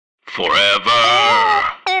Forever.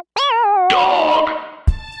 Dog.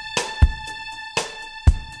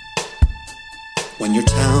 When your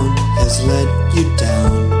town has let you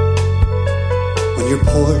down, when your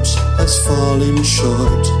porch has fallen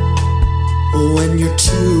short, when you're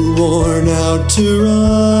too worn out to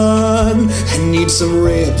run and need some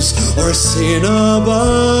ribs or a Cinnabon,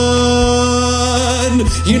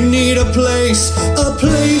 you need a place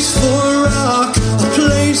for rock, a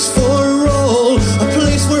place for roll, a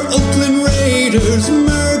place where Oakland Raiders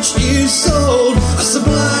merch is sold, a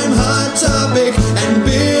Sublime Hot Topic and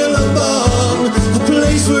Billabong, a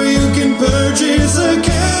place where you can purchase a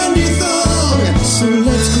candy thong. So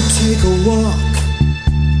let's go take a walk.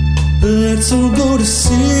 Let's all go to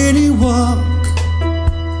City Walk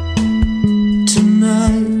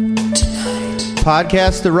tonight.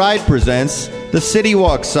 Podcast The Ride presents the City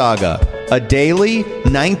Walk Saga, a daily,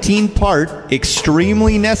 19-part,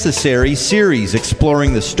 extremely necessary series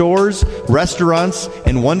exploring the stores, restaurants,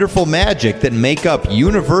 and wonderful magic that make up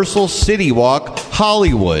Universal City Walk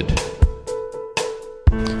Hollywood.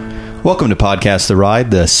 Welcome to Podcast The Ride,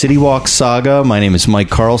 the City Walk Saga. My name is Mike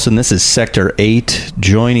Carlson. This is Sector 8.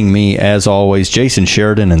 Joining me, as always, Jason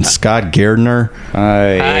Sheridan and Scott Gardner.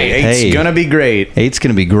 Hi. Eight's gonna be great. Eight's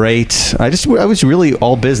gonna be great. I was really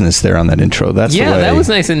all business there on that intro. That's the way. that was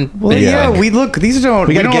nice and well, yeah. We look. These don't.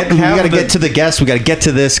 We gotta get to the guests. We gotta get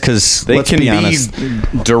to this because let's be honest.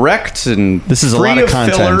 Direct and this is a lot of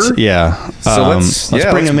content. Filler. Yeah. So let's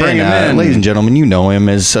bring him in. Ladies and gentlemen, you know him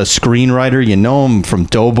as a screenwriter. You know him from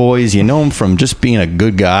Doughboys. You know him from just being a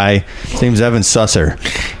good guy. His name's Evan Susser.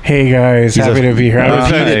 Hey guys, He's happy to be here. A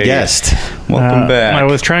repeated guest. Welcome back. I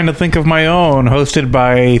was trying to think of my own, hosted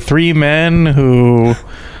by three men who...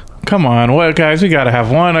 Come on, what guys? We got to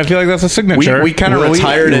have one. I feel like that's a signature. We kind of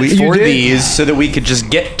retired it for these so that we could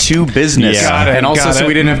just get to business, and also so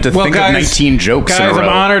we didn't have to think of 19 jokes. Guys, I'm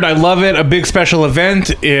honored. I love it. A big special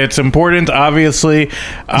event. It's important. Obviously,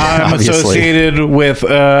 I'm associated with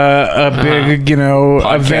a big,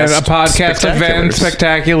 event, a podcast event,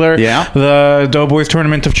 spectacular. Yeah, the Doughboys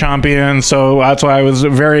Tournament of Champions. So that's why I was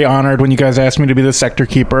very honored when you guys asked me to be the sector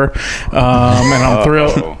keeper, and I'm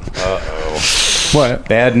thrilled. What?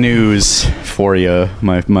 Bad news for you,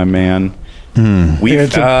 my man. We've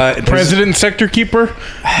president sector keeper. Okay,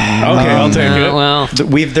 I'll take it. Well,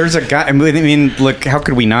 there's a guy. I mean, look, how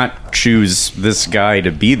could we not choose this guy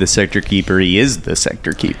to be the sector keeper? He is the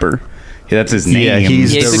sector keeper. That's his name. Yeah,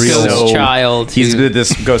 he's the real ghost child. He's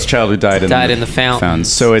this ghost child who died in the fountain.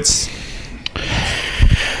 So it's.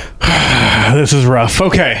 This is rough.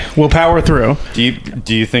 Okay, we'll power through. Do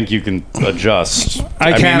you think you can adjust?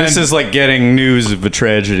 I mean, this is like getting news of a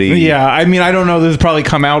tragedy. Yeah, I mean, I don't know. This has probably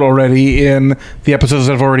come out already in the episodes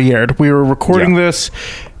that have already aired. We were recording this.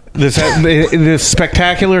 This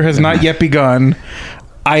spectacular has not yet begun.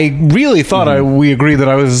 I really thought we agreed that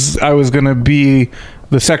I was going to be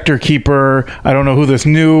the sector keeper. I don't know who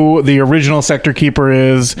the original sector keeper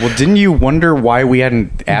is. Well, didn't you wonder why we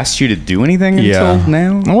hadn't asked you to do anything until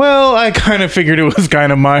now? Well, I kind of figured it was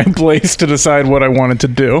kind of my place to decide what I wanted to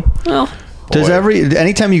do. Well,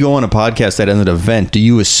 anytime you go on a podcast that ends an event, do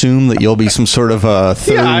you assume that you'll be some sort of a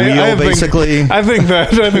third wheel, basically? I think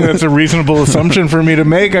that's a reasonable assumption for me to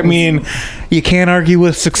make. I mean, you can't argue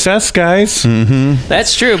with success, guys. Mm-hmm.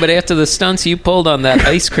 That's true, but after the stunts you pulled on that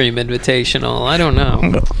ice cream invitational, I don't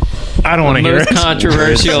know. I don't want to hear it. Most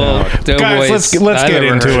controversial Guys, let's get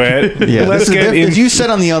into it. Yeah, as you said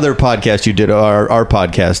on the other podcast you did, our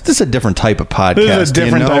podcast, this is a different type of podcast. This is a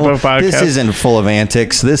different type of podcast. This isn't full of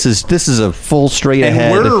antics. This is a full straight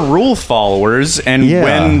ahead. And we're rule followers, and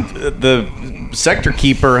when the sector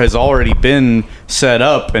keeper has already been set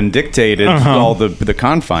up and dictated all the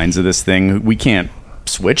confines of this thing, we can't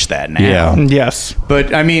switch that now. Yeah. Yes.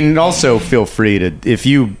 But I mean, also feel free to, if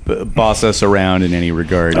you boss us around in any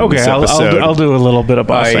regard. Okay, in this episode, I'll do a little bit of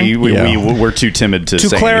bossing. We're too timid to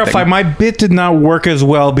say clarify, anything. my bit did not work as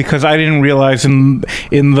well because I didn't realize in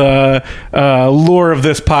the lore of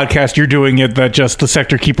this podcast you're doing it that just the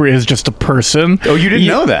sector keeper is just a person. Oh, you didn't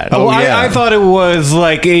know that? Oh, I thought it was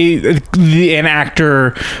like an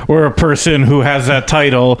actor or a person who has that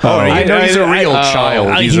title. Oh, I know he's a real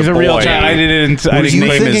child. He's a real child. I didn't. You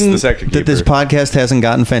thinking that this podcast hasn't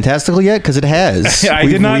gotten fantastical yet? Because it has. I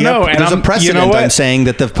did not know. There's a precedent. I'm saying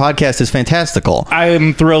that the podcast is fantastical. I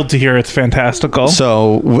am thrilled to hear it's fantastical.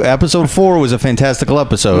 So episode 4 was a fantastical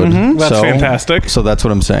episode. That's fantastic. So that's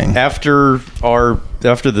what I'm saying. After our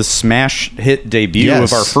after the smash hit debut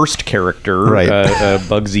Yes. of our first character, Right.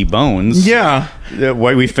 Bugsy Bones. Yeah.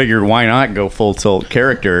 Why we figured why not go full tilt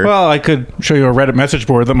character? Well, I could show you a Reddit message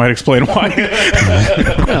board that might explain why.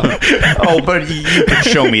 Oh, but you could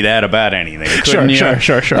show me that about anything. couldn't you?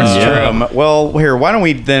 Sure. Well, here, why don't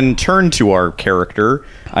we then turn to our character,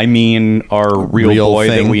 I mean our real boy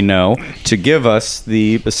thing. that we know, to give us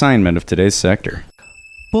the assignment of today's sector.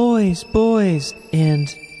 Boys,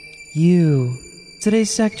 and you.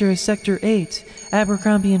 Today's sector is Sector 8,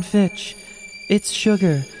 Abercrombie and Fitch. It's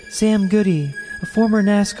Sugar, Sam Goody, a former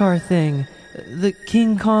NASCAR thing, the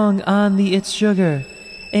King Kong on the It's Sugar,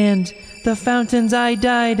 and the fountains I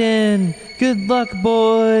died in. Good luck,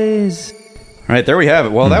 boys. All right, there we have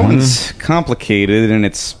it. Well, that one's complicated, and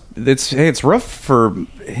it's rough for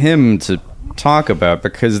him to talk about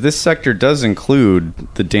because this sector does include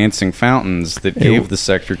the dancing fountains that gave the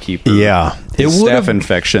sector keeper his staph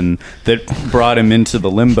infection that brought him into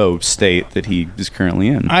the limbo state that he is currently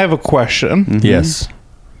in. I have a question. Yes.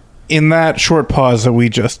 In that short pause that we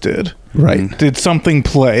just did, Right. did something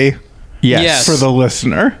play Yes. for the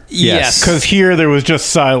listener? Yes. Because here there was just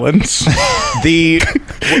silence.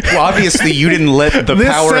 Well, obviously you didn't let the This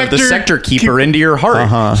power of the sector keeper into your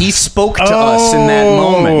heart. He spoke to us in that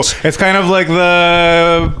moment. It's kind of like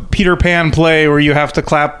the Peter Pan play where you have to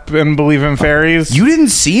clap and believe in fairies. You didn't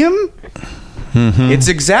see him? It's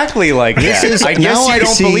exactly like that. is- I guess now you I don't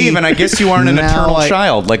see- believe, and I guess you aren't an now eternal I-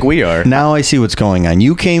 child like we are. Now I see what's going on.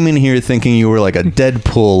 You came in here thinking you were like a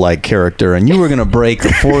Deadpool-like character, and you were going to break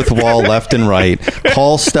the fourth wall left and right,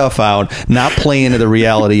 call stuff out, not play into the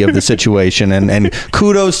reality of the situation. And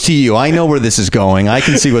kudos to you. I know where this is going. I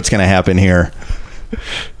can see what's going to happen here.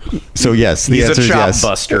 So yes, the He's a answer is chop yes.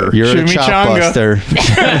 buster. You're a chop Chimichanga. buster.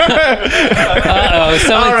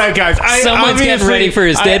 Uh-oh. All right, guys. Someone's getting obviously- ready for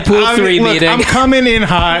his Deadpool 3 look, meeting. I'm coming in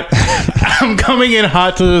hot. I'm coming in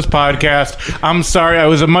hot to this podcast. I'm sorry. I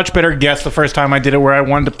was a much better guest the first time I did it where I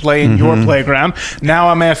wanted to play in your playground. Now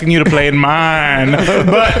I'm asking you to play in mine.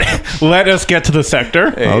 But let us get to the sector.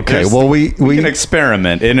 Okay, well we we can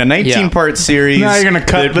experiment in a 19-part series. Now you're gonna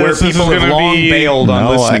cut where this. This people is have gonna long be- bailed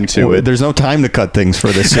on listening to it. There's no time to cut things for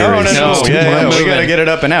this series. No, It's too yeah, much. we got to get it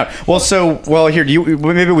up and out. Well, here,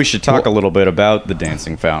 maybe we should talk a little bit about the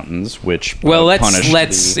dancing fountains, which Well, punished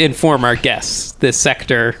let's the- inform our guests. This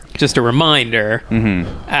sector, just a reminder.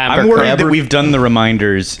 I'm worried that we've done the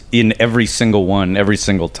reminders in every single one, every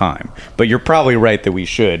single time. But you're probably right that we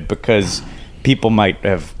should because people might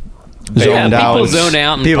have Zoned out. People zone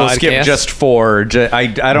out in people podcasts. skip just for. I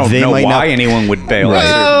don't They know might why not- anyone would bail. Right.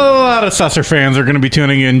 A lot of Susser fans are going to be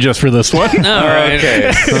tuning in just for this one. All right.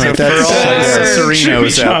 Okay, so for all That's- the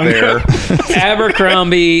Susserinos out there.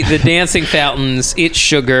 Abercrombie, the dancing fountains, It's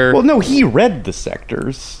Sugar. Well, no, he read the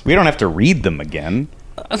sectors. We don't have to read them again.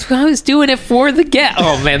 I was doing it for the guest.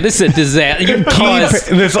 Oh man, this is a disaster. You caused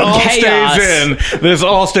This all chaos. stays in. This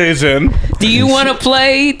all stays in. Do you want to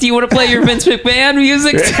play? Do you want to play your Vince McMahon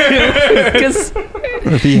music too? Because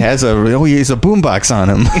If he has he has a boombox on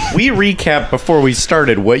him. We recapped before we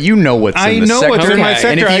started what you know what's I in the know sector. what's in my Okay. And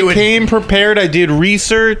sector. if I you had- came prepared. I did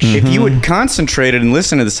research. If you had concentrated and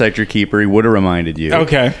listened to the sector keeper, he would have reminded you.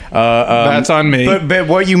 Okay. That's on me. But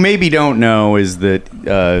what you maybe don't know is that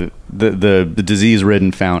the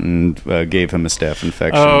disease-ridden fountain gave him a staph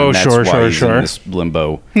infection. Oh, and that's sure, why sure, he's sure. in this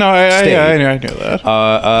limbo. No, I state. knew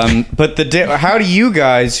that. But how do you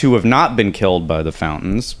guys who have not been killed by the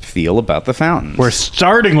fountains feel about the fountains? We're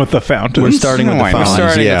starting with the fountains. We're starting with the Why not? fountains.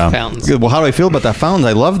 Starting with yeah. the fountains. Good. Well, how do I feel about the fountains?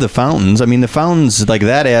 I love the fountains. I mean, the fountains like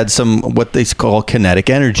that adds some what they call kinetic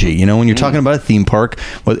energy. You know, when you're talking about a theme park,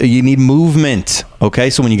 you need movement.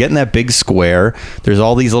 Okay, so when you get in that big square, there's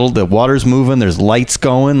all these the water's moving, there's lights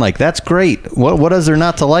going. Like that's great. What is there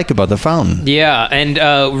not to like about the fountain? yeah, and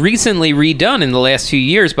recently redone in the last few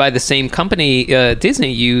years by the same company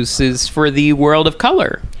Disney uses for the World of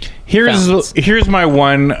Color. fountains. Here's my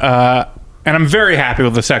one, and I'm very happy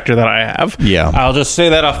with the sector that I have. Yeah. I'll just say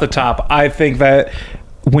that off the top. I think that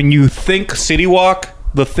when you think City Walk,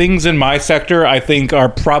 the things in my sector I think are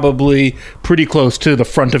probably pretty close to the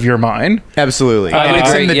front of your mind. Absolutely. And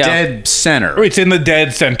it's in the yeah. dead center. It's in the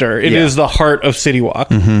dead center. It is Yeah. the heart of City Walk.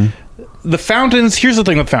 The fountains, here's the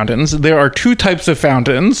thing with fountains. There are two types of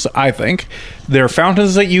fountains, I think. There are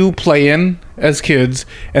fountains that you play in as kids,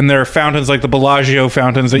 and there are fountains like the Bellagio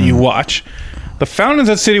fountains that you watch. The fountains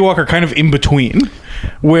at City Walk are kind of in between,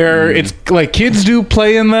 where it's like kids do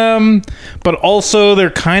play in them, but also they're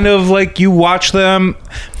kind of like you watch them.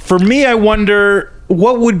 For me, I wonder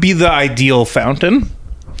what would be the ideal fountain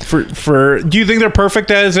for do you think they're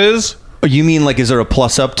perfect as is? You mean like, is there a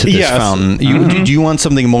plus up to this Yes. fountain? Do you want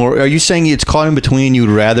something more? Are you saying it's caught in between? You'd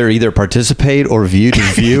rather either participate or view to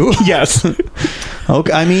view? Yes.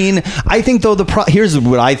 Okay. I mean, I think though here's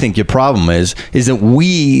what I think your problem is that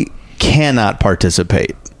we cannot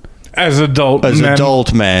participate As adult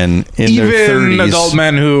men in their 30s. Even adult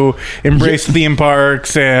men who embrace theme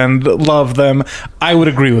parks and love them, I would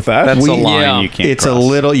agree with that. That's a line you can't It's cross. a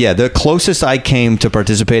little, the closest I came to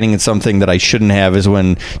participating in something that I shouldn't have is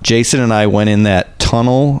when Jason and I went in that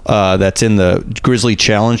tunnel that's in the Grizzly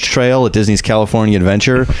Challenge Trail at Disney's California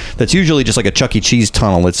Adventure. That's usually just like a Chuck E. Cheese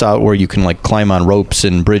tunnel. It's out where you can like climb on ropes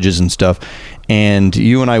and bridges and stuff. And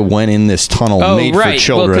you and I went in this tunnel made for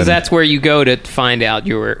children. Well, because that's where you go to find out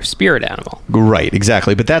your spirit animal. Right,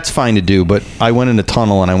 exactly. But that's fine to do. But I went in a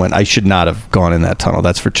tunnel and I should not have gone in that tunnel.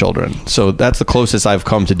 That's for children. So that's the closest I've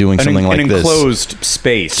come to doing something like this. An enclosed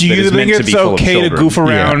space. Do you think it's okay to goof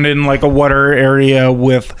around in like a water area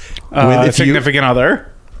with a significant other?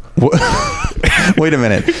 Wait a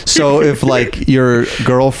minute. So if like your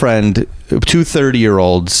girlfriend, 2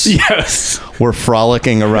 30-year-olds, yes, were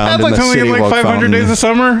frolicking around I'd in like the to city in like walk 500 fountain, days of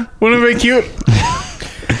summer. Wouldn't it be cute?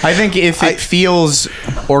 I think if it feels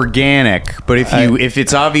organic, but if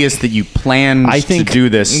it's obvious that you plan to do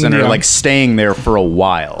this and are like staying there for a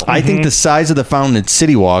while, I think the size of the fountain at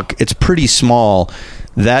City Walk, it's pretty small.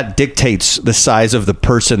 That dictates the size of the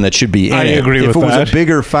person that should be in it. I agree with that. If it was that. a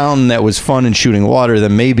bigger fountain that was fun and shooting water,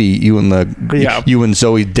 then maybe you and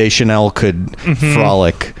Zoe Deschanel could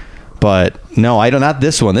frolic. But no, I don't. Not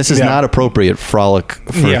this one. This is not appropriate frolic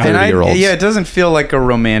for 30-year-olds. It doesn't feel like a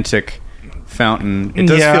romantic fountain. It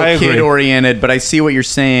does feel kid-oriented, but I see what you're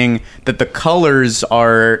saying, that the colors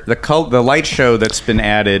are the light show that's been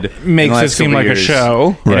added makes it seem like a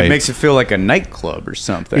show. And it makes it feel like a nightclub or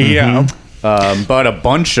something. Yeah. But a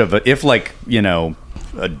bunch of it, if like,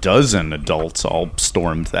 a dozen adults all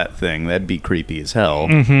stormed that thing, that'd be creepy as hell.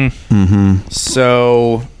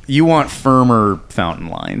 So you want firmer fountain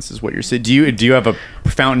lines, is what you're saying. Do you have a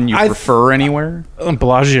fountain you prefer anywhere?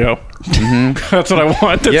 Bellagio. That's what I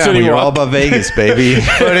want. You're all about Vegas, baby.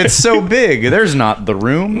 But it's so big. There's not the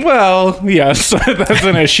room. Well, yes, that's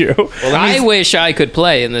an issue. Well, I wish I could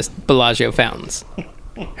play in this Bellagio fountains.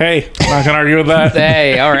 Hey, not gonna argue with that.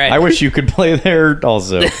 Hey, all right. I wish you could play there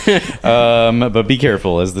also. But be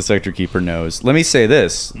careful, as the sector keeper knows. Let me say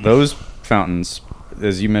this. Those fountains,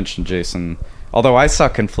 as you mentioned, Jason, although I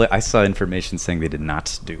saw information saying they did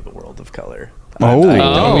not do the World of Color.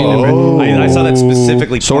 I saw that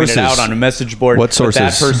specifically pointed out on a message board. What sources?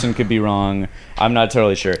 That person could be wrong. I'm not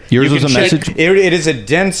totally sure. Yours was a message? It is a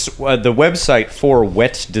dense... the website for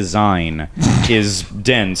Wet Design is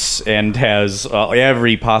dense and has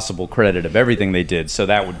every possible credit of everything they did. So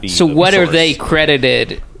that would be So what are they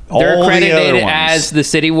credited? They're All the credited other ones. as the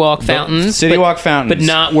City Walk fountains. City Walk fountains. But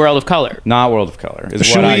not World of Color. Not World of Color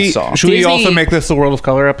is what I saw. Should we Disney- also make this the World of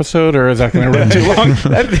Color episode, or is that going to run too long?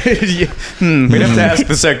 We'd have to ask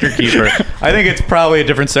the sector keeper. I think it's probably a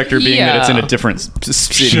different sector, being that it's in a different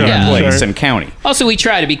city Sure. and place Sure. and county. Also, we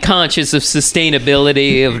try to be conscious of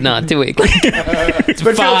sustainability, of not doing But feel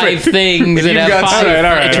free. 5 things If that you've have got 5 all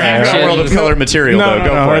right. If you've got attractions. World of Color material, No, though,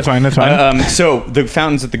 go no, for that's it. fine, that's fine. So the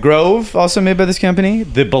fountains at the Grove, also made by this company.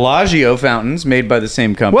 The Bellagio fountains, made by the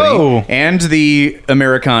same company. Whoa. And the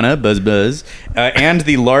Americana, Buzz, and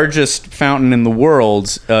the largest fountain in the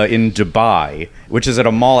world in Dubai, which is at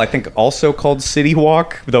a mall, I think, also called City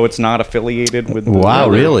Walk, though it's not affiliated with the Wow,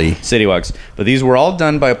 other really? City Walks. But these were all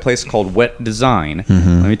done by a place called Wet Design.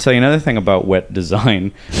 Let me tell you another thing about Wet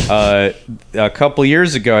Design. A couple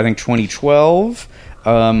years ago, I think 2012,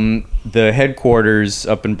 the headquarters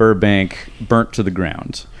up in Burbank burnt to the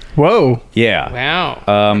ground. Whoa. Yeah.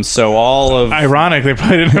 Wow. So all of Ironic, they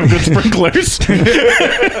probably didn't have good sprinklers.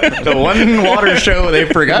 the one water show they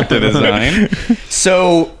forgot to design.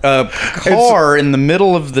 So a car in the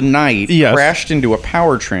middle of the night crashed into a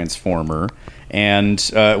power transformer,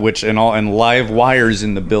 and live wires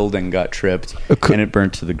in the building got tripped, and it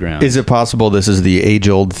burnt to the ground. Is it possible this is the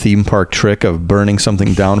age-old theme park trick of burning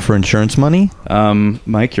something down for insurance money?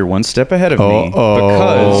 Mike, you're one step ahead of me,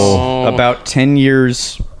 because about 10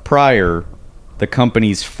 years prior, the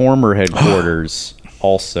company's former headquarters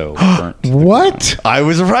also burnt. What? I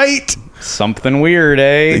was right. Something weird,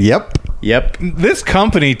 eh? Yep. This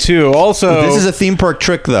company, too, also... This is a theme park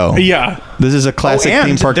trick, though. Yeah. This is a classic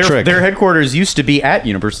theme park trick. Their headquarters used to be at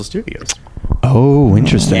Universal Studios. Oh,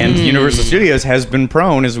 interesting. And Universal Studios has been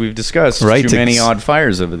prone, as we've discussed, to many odd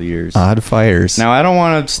fires over the years. Odd fires. Now, I don't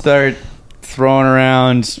want to start throwing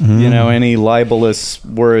around, any libelous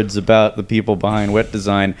words about the people behind Wet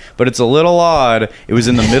Design, but it's a little odd. It was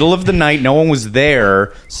in the middle of the night. No one was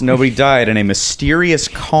there, so nobody died, and a mysterious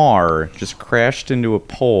car just crashed into a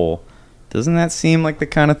pole. Doesn't that seem like the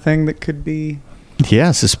kind of thing that could be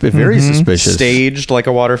Yeah, very suspicious. staged like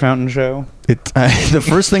a water fountain show? The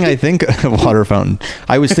first thing I think of water fountain,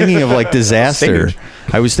 I was thinking of like disaster.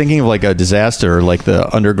 I was thinking of like a disaster, like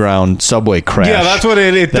the underground subway crash. Yeah, that's what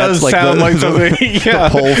it does like sound like something. The Yeah.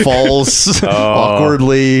 pole falls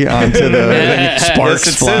awkwardly onto the sparks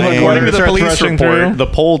Yes, flying. according to the Starts police rushing report, through. the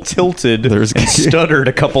pole tilted, and stuttered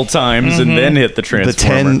a couple times, and then hit the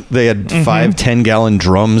transformer. They had 5 10-gallon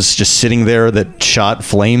drums just sitting there that shot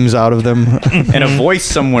flames out of them. And a voice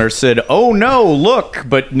somewhere said, "Oh no, look!"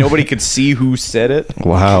 But nobody could see who said it.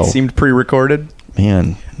 Wow. It seemed pre-recorded.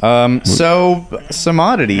 Man. So some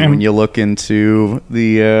oddity when you look into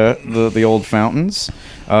the old fountains.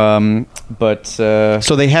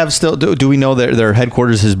 So they have still. Do we know that their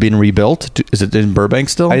headquarters has been rebuilt? Is it in Burbank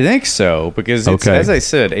still? I think so, because it's, Okay. as I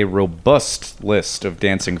said, a robust list of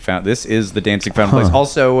dancing fountains. This is the dancing fountain place.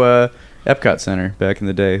 Also, Epcot Center back in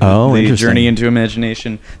the day. Oh, the interesting. Journey into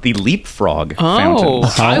Imagination. The Leapfrog Fountain.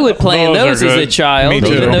 I would play in Those those are as a good. child, Me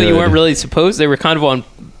too. even though you Good. weren't really supposed. They were kind of on,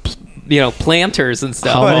 planters and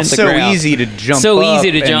stuff. But off it's the so ground. easy to jump So up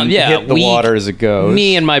easy to and jump. Yeah, hit the water as it goes.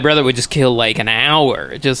 Me and my brother would just kill like an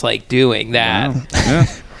hour just like doing that. Yeah.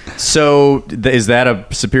 So is that a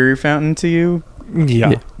superior fountain to you?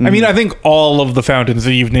 Yeah. I mean, I think all of the fountains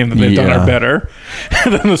that you've named that they've done Yeah. are better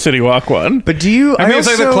than the City Walk one. But do you? I mean, it's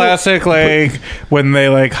like the classic, like, when they,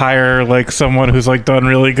 like, hire, like, someone who's, like, done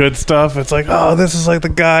really good stuff. It's like, oh, this is, like, the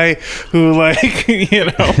guy who, like,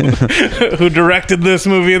 who directed this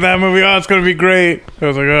movie and that movie. Oh, it's going to be great. I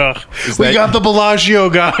was like, ugh. We got the Bellagio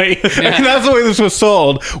guy. I mean, that's the way this was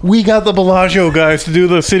sold. We got the Bellagio guys to do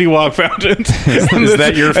the City Walk fountains. Is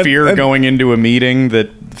that your fear going into a meeting that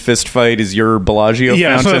Fist Fight is your Bellagio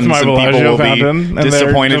Yeah, so fountains it's my and Bellagio people will fountain, and be they're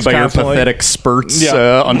disappointed just by your constantly- pathetic spurts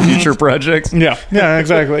Yeah. on future projects? Yeah,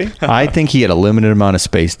 exactly. I think he had a limited amount of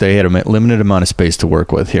space. They had a limited amount of space to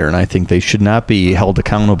work with here, and I think they should not be held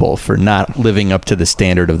accountable for not living up to the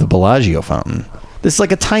standard of the Bellagio fountain. This is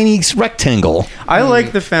like a tiny rectangle. I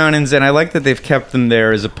like the fountains, and I like that they've kept them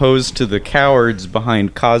there as opposed to the cowards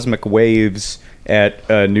behind Cosmic Waves at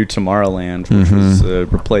New Tomorrowland, which was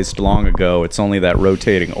replaced long ago. It's only that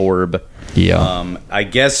rotating orb. Yeah. I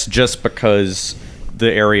guess just because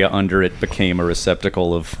the area under it became a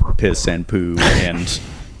receptacle of piss and poo and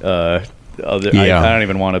other. Yeah. I don't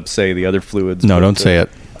even want to say the other fluids. No, but, don't say it.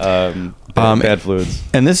 Bad fluids.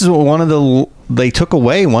 And this is they took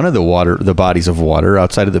away one of the bodies of water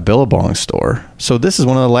outside of the Billabong store. So this is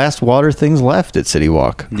one of the last water things left at City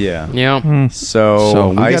Walk. Yeah. Yeah.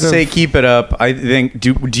 So we I gotta- say keep it up. I think.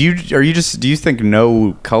 Do you think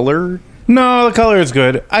no color? No, the color is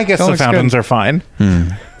good. I guess the Color's fountains good. are fine.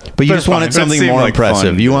 But you They're just wanted fine. That something seemed more like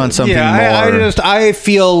impressive. fun. You want something more I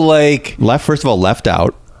feel like first of all, left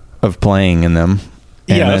out of playing in them.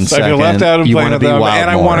 And then yes, I feel left second, out of you playing wanna with be them, wowed and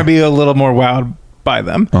I more. want to be a little more wowed by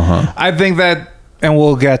them. Uh-huh. I think that, and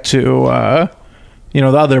we'll get to the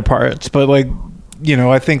other parts, but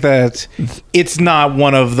I think that it's not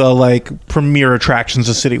one of the like premier attractions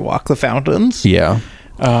of City Walk, the fountains. Yeah.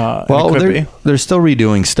 Well, they're still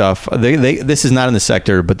redoing stuff. This is not in the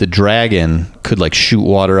sector, but the dragon could like shoot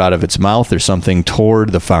water out of its mouth or something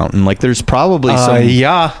toward the fountain. Like there's probably some.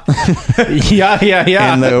 yeah.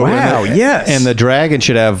 And the, Wow, yes. And the dragon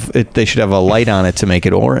should have they should have a light on it to make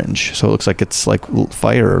it orange, so it looks like it's like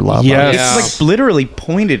fire or lava. Yes. Yeah. It's like literally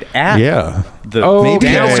pointed at Yeah. the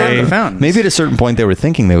Okay. outside of the fountains. Maybe at a certain point they were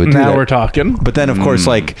thinking they would do Now that. we're talking. But then, of course,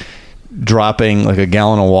 like dropping like a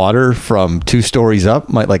gallon of water from 2 stories up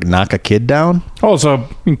might like knock a kid down. Also,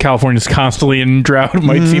 California's constantly in drought. It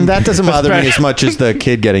might seem That doesn't bother me as much as the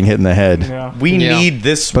kid getting hit in the head. Yeah. we Yeah. need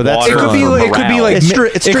this But that's water. It could be for like, it could be like It's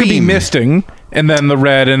it could be stream. misting, and then the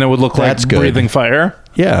red, and it would look That's like good. breathing fire.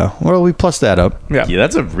 Yeah. Well, we plus that up. Yeah. Yeah,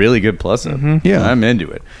 that's a really good plus up. Yeah. I'm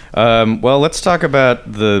into it. Well, let's talk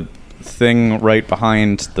about the thing right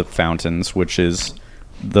behind the fountains, which is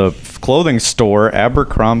the clothing store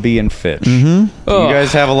Abercrombie and Fitch. Mm-hmm. Do you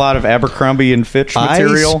guys have a lot of Abercrombie and Fitch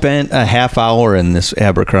material? I spent a half hour in this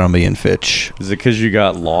Abercrombie and Fitch. Is it because you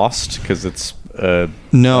got lost? Because it's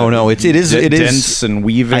No, it is dense and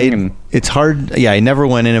weaving. It's hard. Yeah, I never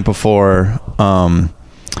went in it before.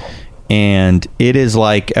 And it is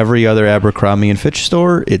like every other Abercrombie and Fitch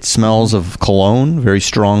store. It smells of cologne, very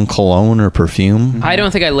strong cologne or perfume. I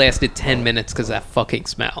don't think I lasted 10 minutes because that fucking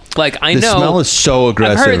smell. Like, I The know. smell is so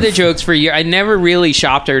aggressive. I've heard the jokes for a year. I never really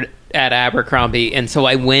shopped at Abercrombie, and so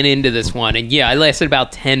I went into this one, and I lasted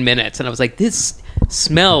about 10 minutes, and I was like, this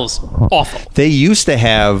smells awful. They used to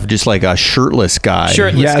have just like a shirtless guy.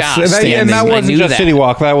 Shirtless guy. And that I wasn't knew just that. City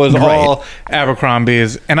Walk. That was Right. all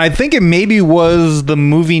Abercrombie's. And I think it maybe was the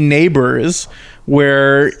movie Neighbors,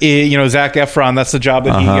 where Zac Efron, that's the job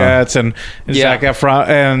that he gets, and Zac Efron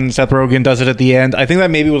and Seth Rogen does it at the end. I think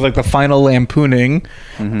that maybe was like the final lampooning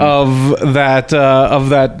of that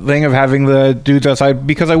thing of having the dudes outside.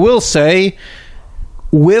 Because I will say,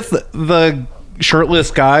 with the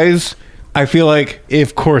shirtless guys, I feel like,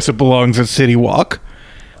 of course, it belongs at City Walk.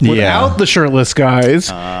 Without the shirtless guys,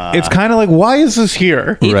 it's kind of like, why is this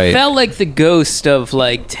here? It Right. felt like the ghost of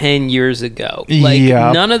like 10 years ago. Like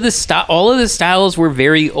none of the all of the styles were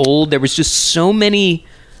very old. There was just so many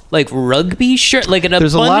like rugby shirt, like an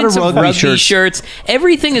There's a lot abundance of of rugby rugby shirts.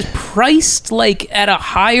 Everything is priced like at a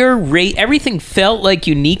higher rate. Everything felt like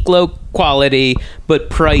unique low quality, but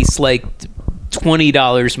priced like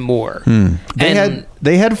 $20 more.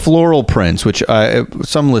 They had floral prints, which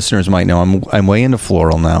some listeners might know. I'm way into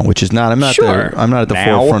floral now, which is not. I'm not at the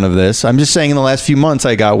forefront of this. I'm just saying in the last few months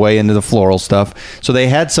I got way into the floral stuff. So they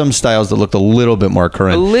had some styles that looked a little bit more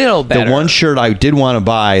current, A little better. The one shirt I did want to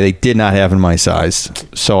buy, they did not have in my size,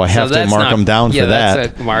 so I have to that's mark not- them down for that.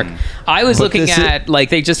 That's a mark. I was looking this at like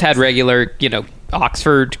they just had regular,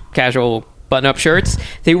 Oxford casual button-up shirts.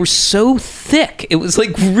 They were so thick. It was like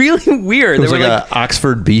really weird. It was they were like a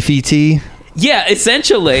Oxford beefy tee. yeah,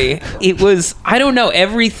 essentially. It was. I don't know.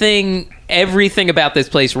 Everything about this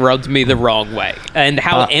place rubbed me the wrong way, and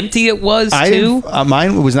how empty it was too.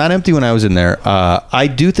 Mine was not empty when I was in there. I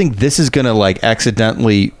do think this is going to like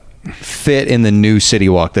accidentally fit in the new City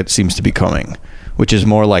Walk that seems to be coming, which is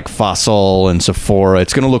more like Fossil and Sephora.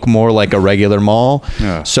 It's going to look more like a regular mall.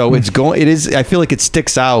 Yeah. So it is. I feel like it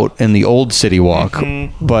sticks out in the old City Walk,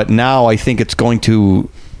 but now I think it's going to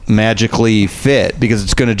magically fit because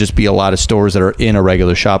it's going to just be a lot of stores that are in a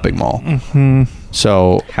regular shopping mall.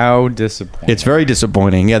 So How disappointing. it's very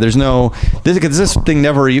disappointing. Yeah, there's no this thing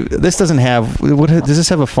never. This doesn't have. Does this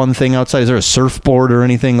have a fun thing outside? Is there a surfboard or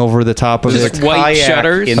anything over the top of Just it? white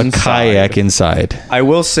shutters. A kayak inside. I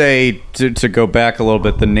will say, to go back a little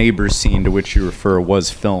bit, the Neighbors scene to which you refer was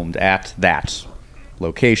filmed at that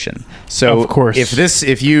location. So Of course.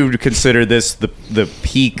 if you consider this the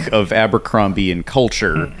peak of Abercrombie in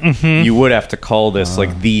culture, you would have to call this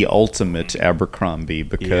like the ultimate Abercrombie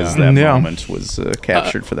because that moment was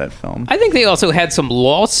captured for that film. I think they also had some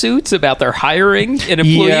lawsuits about their hiring and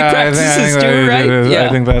employee I practices think too, right? I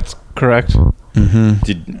think that's correct.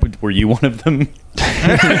 Were you one of them?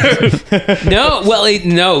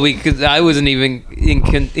 No, because I wasn't even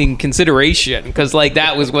in consideration because like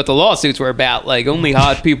that was what the lawsuits were about. Like only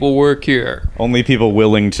hot people work here. Only people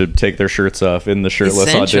willing to take their shirts off in the shirtless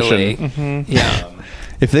Essentially. audition. Yeah,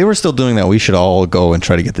 If they were still doing that, we should all go and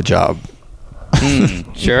try to get the job.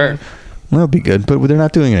 sure. Well, that'd be good, but they're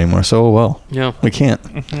not doing it anymore. So well, Yeah. we can't.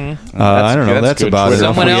 I don't know. that's That's good about choice. it.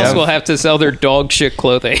 Someone We else have will have to sell their dog shit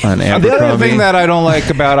clothing. an The other Abercrombie. thing that I don't like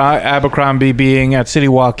about Abercrombie being at City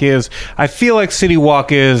Walk is I feel like City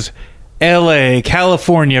Walk is LA,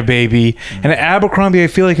 California, baby. And Abercrombie, I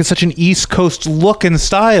feel like it's such an East Coast look and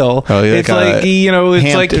style. Oh, yeah, it's like like,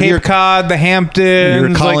 it's like Hampton- Cape Cod, the Hamptons. You're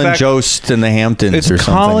like Colin that. Jost in the Hamptons It's or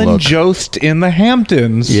something. Colin look. Jost in the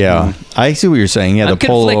Hamptons. Yeah, I see what you're saying. Yeah, I'm the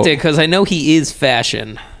polo. conflicted because I know he is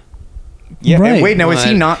fashion, Yeah. Right. Wait, now is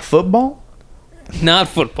he But- not football? not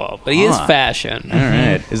football, but he is Ah. fashion. All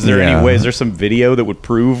right. Is there Yeah. any way? Is there some video that would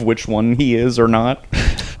prove which one he is or not?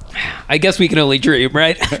 I guess we can only dream,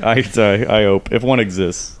 right? I hope if one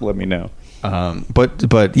exists, let me know.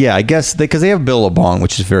 But yeah, I guess because they have Billabong,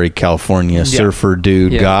 which is very California surfer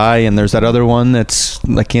dude Yeah. guy, and there's that other one that's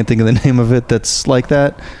I can't think of the name of it. That's like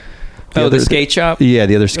that. The other- skate shop. Yeah,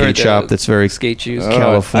 the other Or skate the shop that's very skate shoes.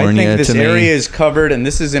 California I think this to me. area is covered, and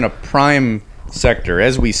this is in a prime sector,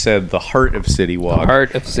 as we said, the heart of City Walk.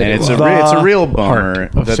 Heart of City and Walk. it's a real The bummer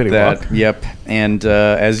heart of that City that Walk. Yep. And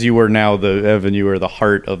as you are now Evan, you are the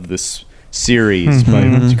heart of this series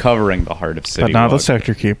by covering the heart of City But not Walk. the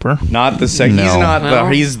sector keeper. Not the he's No. not No.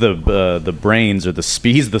 he's the brains or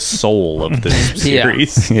he's the soul of this Yeah.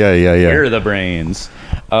 series. Yeah. You're the brains.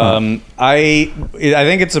 I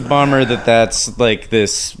think it's a bummer that that's like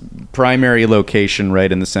this primary location right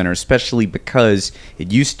in the center, especially because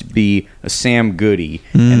it used to be a Sam Goody,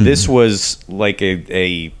 and this was like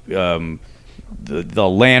the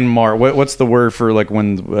landmark. What's the word for like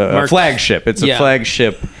when a flagship? It's a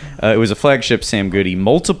flagship. It was a flagship Sam Goody,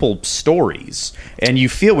 multiple stories, and you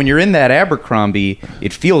feel when you're in that Abercrombie,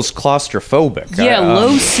 it feels claustrophobic. Yeah,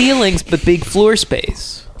 low ceilings but big floor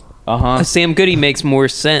space. Sam Goody makes more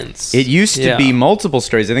sense. It used to be multiple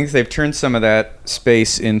stories. I think they've turned some of that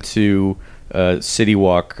space into City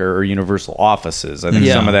Walk or Universal offices. I think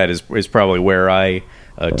some of that is probably where I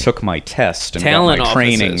took my test and Talent got my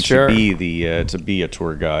training offices, sure. to be a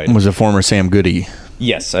tour guide. Was a former Sam Goody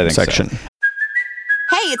Yes, I think section. so.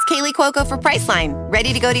 Hey, it's Kaylee Cuoco for Priceline.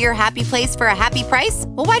 Ready to go to your happy place for a happy price?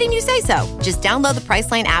 Well, why didn't you say so? Just download the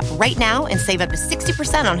Priceline app right now and save up to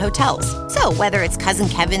 60% on hotels. So whether it's Cousin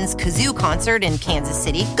Kevin's Kazoo Concert in Kansas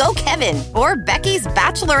City, go Kevin, or Becky's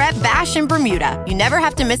Bachelorette Bash in Bermuda, you never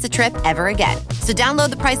have to miss a trip ever again. So download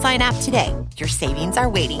the Priceline app today. Your savings are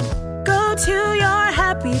waiting. Go to your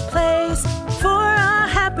happy place for a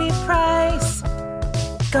happy price.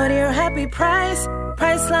 Go to your happy price,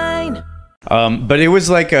 Priceline. But it was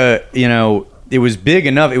like it was big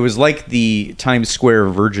enough. It was like the Times Square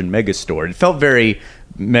Virgin Megastore. It felt very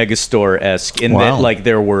Megastore-esque in that like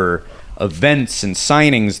there were events and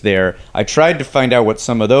signings there. I tried to find out what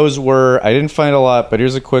some of those were. I didn't find a lot, but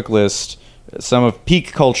here's a quick list. Some of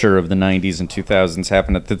peak culture of the 90s and 2000s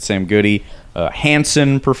happened at the Sam Goody.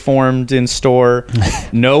 Hanson performed in store.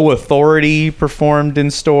 No Authority performed in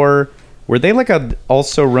store. Were they like a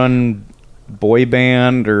also run boy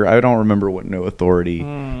band, or I don't remember what No Authority.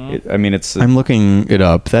 I'm looking it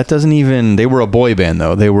up. That doesn't even. They were a boy band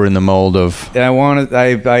though. They were in the mold of. But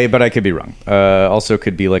I could be wrong. Also,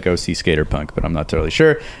 could be like OC Skater Punk, but I'm not totally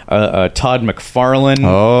sure. Todd McFarlane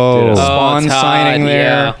did a Spawn signing there.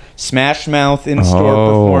 Yeah. Smash Mouth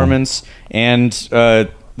in-store performance, and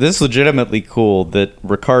this is legitimately cool that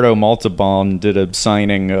Ricardo Montalban did a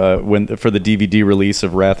signing for the DVD release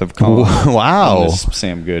of Wrath of Khan. Wow, on this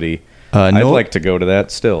Sam Goody. I'd like to go to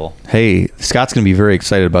that still. Hey, Scott's going to be very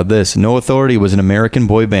excited about this. No Authority was an American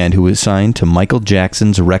boy band who was signed to Michael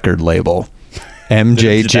Jackson's record label,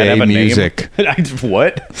 MJJ Music.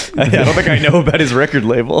 What? I don't think I know about his record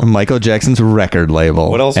label. Michael Jackson's record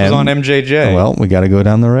label. What else was on MJJ? Well, we got to go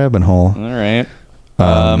down the rabbit hole. All right.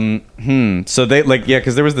 So they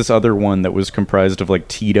because there was this other one that was comprised of like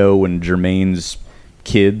Tito and Jermaine's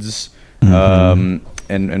kids. Mm-hmm.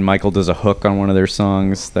 And Michael does a hook on one of their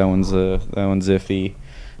songs. That one's iffy.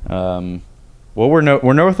 Were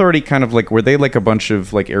No Authority kind of like, were they like a bunch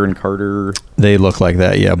of like Aaron Carter? They look like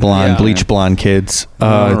that, yeah. Bleach blonde kids.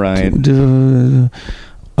 All right.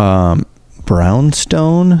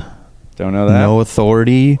 Brownstone. Don't know that. No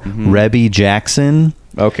Authority. Mm-hmm. Rebby Jackson.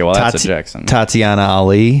 Okay, well that's a Jackson. Tatiana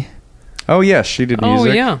Ali. Oh yeah, she did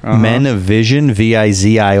music. Oh yeah. Uh-huh. Men of Vision.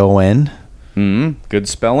 Vizion. Good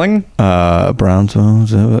spelling.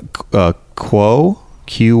 Brownstone. Quo.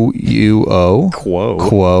 Quo.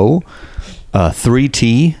 Quo.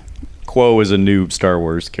 3T. Quo is a new Star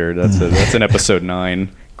Wars character. That's in episode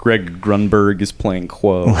 9. Greg Grunberg is playing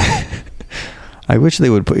Quo. I wish they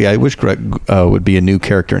would put. Yeah, I wish Greg would be a new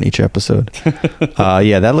character in each episode.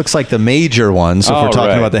 Yeah, that looks like the major ones. So if we're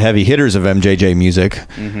talking about the heavy hitters of MJJ music.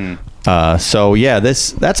 Mm-hmm. So yeah,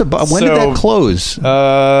 that's when did that close?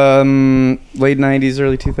 Late 90s,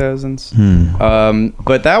 early 2000s.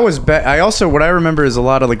 But that was I also, what I remember is a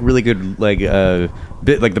lot of like really good like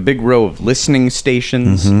the big row of listening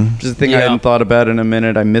stations, which is a thing I hadn't thought about in a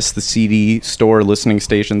minute. I miss the CD store listening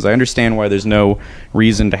stations. I understand why there's no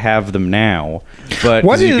reason to have them now. But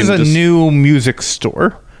what is a new music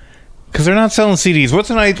store? Because they're not selling CDs. What's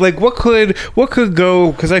an like? What could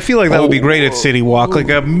go? Because I feel like that would be great at City Walk, like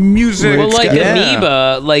a music. Well, like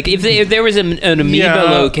Amoeba, like if there was an Amoeba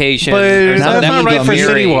location, but or that's not right for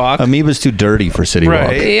City Walk. Amoeba's too dirty for City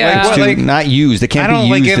Walk. Yeah, it's not used. It can't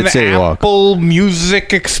be used at City Walk. Apple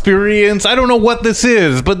Music experience. I don't know what this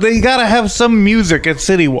is, but they gotta have some music at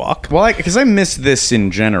City Walk. Well, because I miss this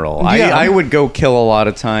in general. I would go kill a lot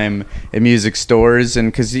of time at music stores,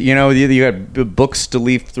 and because you got books to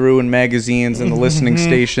leaf through and magazines and the listening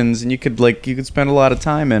stations, and you could spend a lot of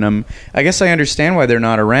time in them. I guess I understand why they're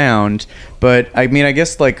not around, but I mean, I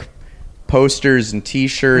guess like posters and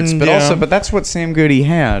T-shirts, but that's what Sam Goody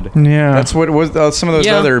had. Yeah, that's what it was. Some of those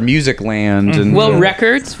other Music Land and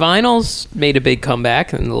records, vinyls made a big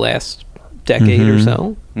comeback in the last decade or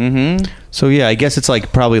so. So yeah, I guess it's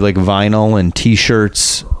like probably like vinyl and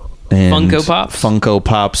T-shirts. And Funko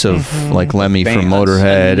Pops of like Lemmy from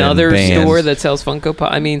Motorhead. Another and store that sells Funko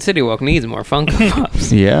Pop. I mean, City Walk needs more Funko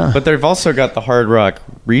Pops. Yeah. But they've also got the Hard Rock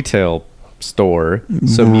retail store,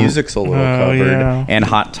 so music's a little covered. Yeah. And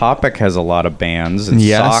Hot Topic has a lot of bands and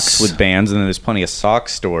socks with bands, and then there's plenty of sock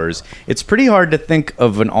stores. It's pretty hard to think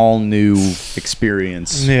of an all-new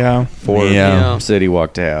experience for City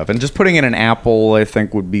Walk to have. And just putting in an Apple, I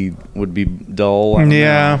think, would be dull.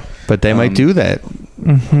 Yeah. But they might do that.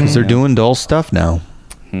 Because they're doing dull stuff now.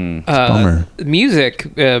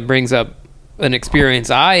 Music brings up an experience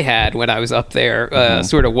I had when I was up there,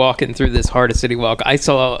 sort of walking through this Heart of City Walk. I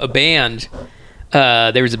saw a band.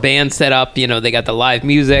 There was a band set up. They got the live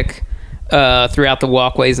music throughout the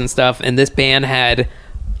walkways and stuff. And this band had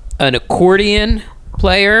an accordion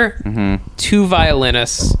player, 2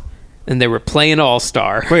 violinists, and they were playing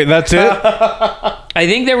All-Star. Wait, that's it? I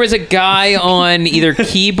think there was a guy on either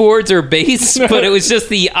keyboards or bass, but it was just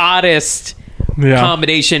the oddest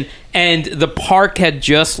combination. And the park had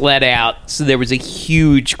just let out, so there was a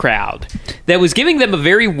huge crowd that was giving them a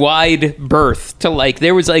very wide berth to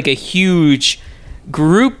there was a huge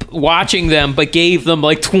group watching them, but gave them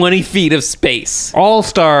 20 feet of space.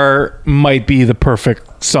 All-Star might be the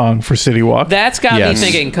perfect song for City Walk. That's got me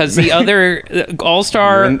thinking, because the other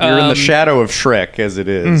All-Star... You're in the shadow of Shrek, as it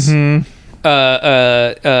is.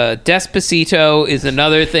 Despacito is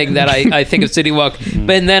another thing that I think of City Walk.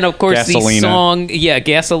 But then, of course, the song... Yeah,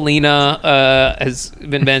 Gasolina has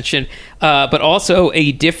been mentioned. But also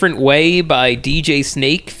A Different Way by DJ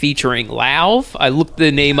Snake featuring Lauv. I looked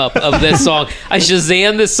the name up of this song. I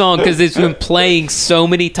Shazammed this song because it's been playing so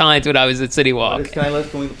many times when I was at City Walk.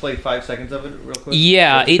 Can we play 5 seconds of it real quick?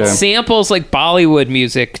 Yeah, it samples Bollywood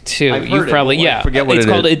music too. I've heard it. I forget what it's it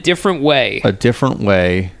called is. A Different Way. A Different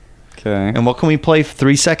Way. Okay. And what can we play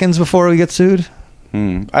 3 seconds before we get sued? I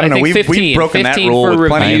don't know. think We've broken that 15 rule for with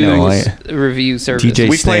plenty of reviews. things. Review service. DJ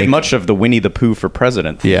We Snake. played much of the Winnie the Pooh for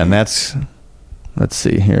President. Yeah, and that's... Let's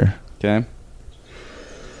see here. Okay.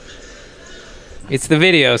 It's the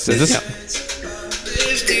video system.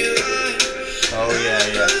 Oh, yeah.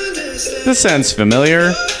 This sounds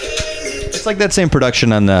familiar. It's like that same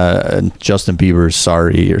production on Justin Bieber's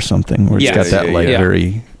Sorry or something, where it's got that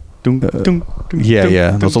very... Dunk, dunk, dunk,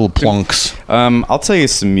 Yeah, those little plunks. I'll tell you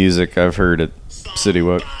some music I've heard at City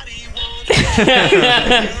Walk.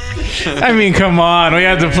 I mean, come on. We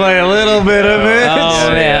have to play a little bit of it. Oh,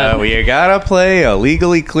 man. Yeah, we gotta play a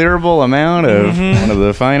legally clearable amount of one of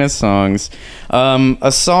the finest songs.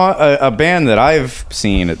 A band that I've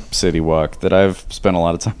seen at City Walk that I've spent a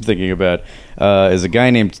lot of time thinking about is a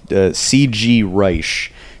guy named C.G.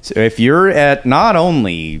 Reich. So if you're at not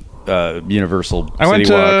only Universal City I went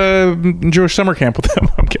Walk, to Jewish summer camp with them.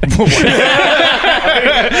 I'm kidding. You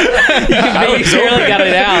clearly got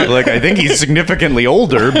it out. I think he's significantly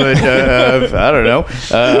older, but I don't know.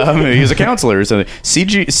 He's a counselor or something.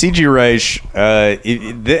 C.G. Reich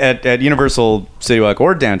at Universal City Walk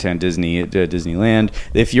or downtown Disneyland.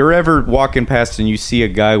 If you're ever walking past and you see a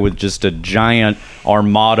guy with just a giant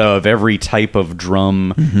armada of every type of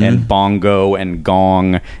drum and bongo and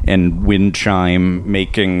gong and wind chime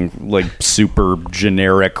making super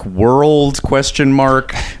generic world ?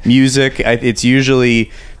 Music, it's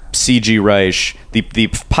usually C.G. Reich. The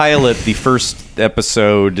pilot, the first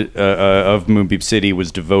episode of Moonbeam City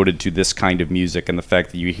was devoted to this kind of music and the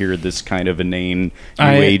fact that you hear this kind of inane, new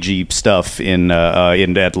agey stuff in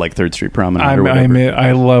at 3rd Street Promenade or whatever.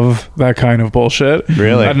 I love that kind of bullshit.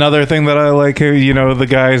 Really? Another thing that I like, the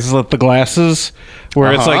guys let the glasses,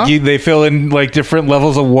 where it's they fill in different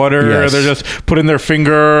levels of water, or they're just putting their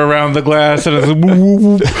finger around the glass, and it's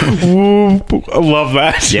whoop, whoop. I love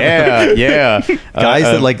that. Yeah. Guys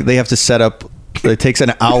that they have to set up. It takes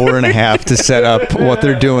an hour and a half to set up what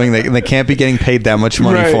they're doing. They can't be getting paid that much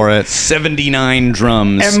money for it. 79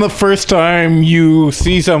 drums. And the first time you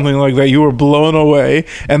see something like that, you were blown away.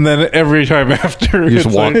 And then every time after, you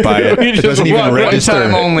just walk by it. It doesn't even register. One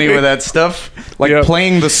time only with that stuff.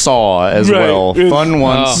 Playing the saw as well. Fun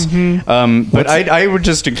once. But I would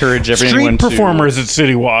just encourage everyone to... Street performers at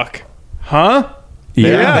City Walk. Huh?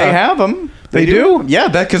 Yeah. They have them. They do? Yeah,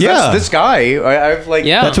 because that's this guy. I've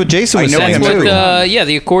that's what Jason was saying. That's what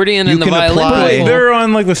the accordion and the violin. They're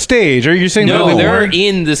on the stage. Are you saying they're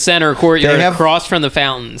in the center courtyard across from the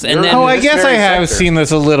fountains? And then I guess I have seen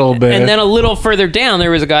this a little bit. And then a little further down,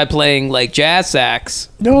 there was a guy playing jazz sax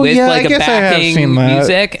with a backing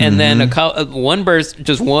music, and then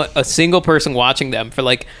a single person watching them for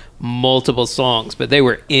multiple songs, but they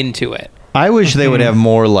were into it. I wish they would have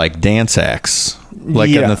more dance acts. On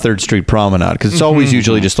the 3rd Street Promenade, because it's always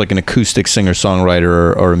usually just an acoustic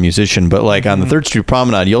singer-songwriter or a musician, but on the 3rd Street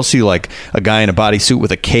Promenade you'll see a guy in a bodysuit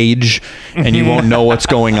with a cage, and you won't know what's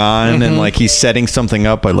going on, and he's setting something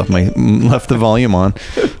up. I left the volume on.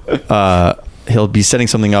 He'll be setting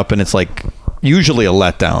something up, and it's usually a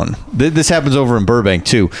letdown. This happens over in Burbank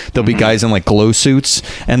too. There'll be guys in like glow suits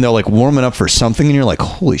and they're like warming up for something and you're like,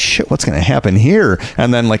 holy shit, what's going to happen here?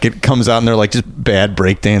 And then like it comes out and they're like just bad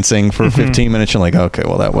breakdancing for 15 minutes. You're like, okay,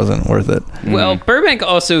 well that wasn't worth it. Well, Burbank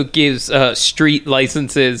also gives street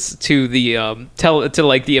licenses to the to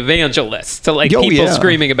like the evangelists, to like people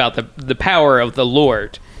screaming about the power of the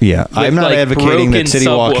Lord. Yeah, I'm not like, advocating that City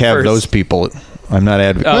Walk have those people. I'm not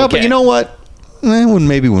advocating. Well, but you know what?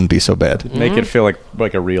 Maybe wouldn't be so bad. Make it feel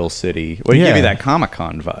like a real city. Well, give you that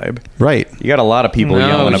Comic-Con vibe. Right. You got a lot of people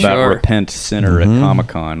yelling about repent sinner at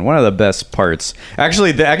Comic-Con. One of the best parts.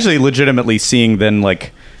 Actually legitimately seeing then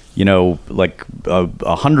like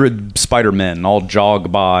 100 Spider-Men all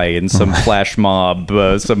jog by in some flash mob,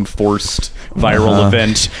 some forced viral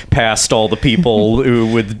event past all the people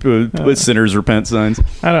with sinners repent signs.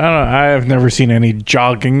 I don't know. I have never seen any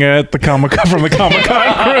jogging at the Comic-Con from the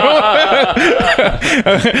Comic-Con crew.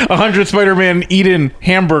 100 Spider-Man eating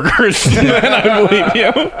hamburgers. Then I believe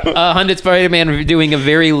you. 100 Spider-Man doing a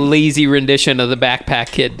very lazy rendition of the Backpack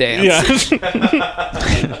Kid dance.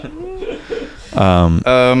 Yeah.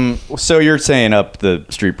 So you're saying up the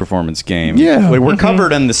street performance game. Yeah. We're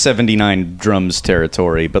covered in the 79 drums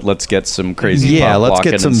territory, but let's get some crazy pop let's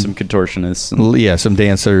locking get and some contortionists. Yeah, some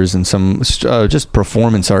dancers and some just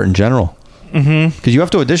performance art in general. Because you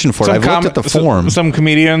have to audition for it. I've looked at the form. Some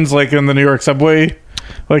comedians, like in the New York subway,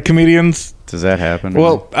 like comedians. Does that happen?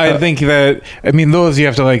 Well, I think that, those you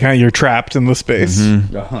have to like, you're trapped in the space.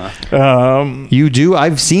 You do?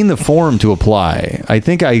 I've seen the form to apply. I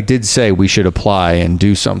think I did say we should apply and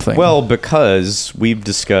do something. Well, because we've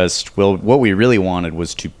discussed, what we really wanted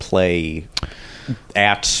was to play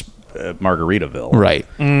at Margaritaville. Right.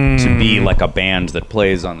 To be like a band that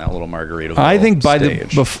plays on that little Margaritaville I think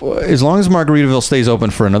stage. as long as Margaritaville stays open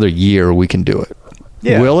for another year, we can do it.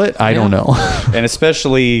 Yeah. Will it? I don't know. And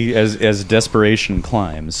especially as desperation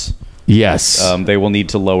climbs. Yes. They will need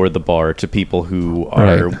to lower the bar to people who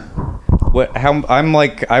are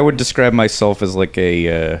I would describe myself as like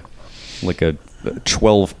a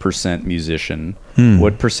 12% musician.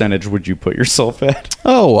 What percentage would you put yourself at?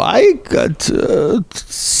 Oh, I got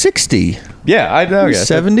 60. Yeah, I know.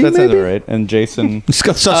 70 that sounds maybe? right. And Jason,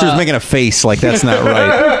 Scott Susser's making a face like that's not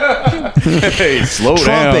right. hey, slow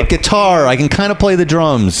Trumpet, down. guitar. I can kind of play the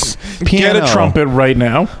drums. Piano. Get a trumpet right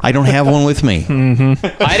now. I don't have one with me.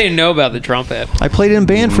 I didn't know about the trumpet. I played in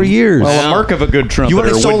band for years. Well, a mark of a good trumpeter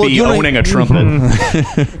want a solo- would be you want a- owning a trumpet.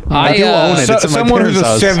 I do own it. It's in my Someone who's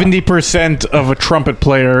parents' a house. 70% of a trumpet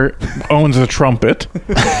player owns a trumpet.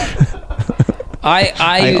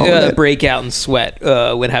 I own it. break out in sweat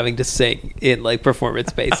when having to sing in like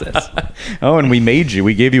performance basis. Oh, and we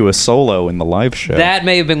gave you a solo in the live show. That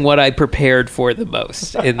may have been what I prepared for the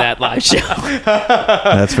most in that live show.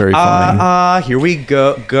 That's very funny. Here we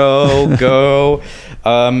go.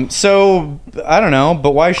 So I don't know,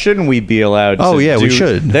 but why shouldn't we be allowed to we do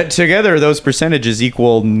should. That together those percentages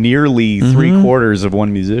equal nearly 3/4 of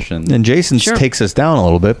one musician. And Jason takes us down a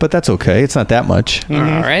little bit, but that's okay. It's not that much. All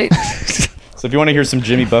right. So if you want to hear some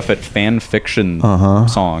Jimmy Buffett fan fiction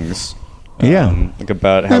songs, like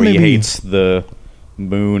about how he hates the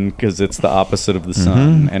moon because it's the opposite of the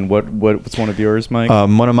sun. And what's one of yours, Mike?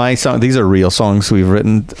 One of my songs, these are real songs we've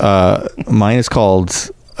written. Mine is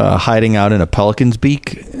called Hiding Out in a Pelican's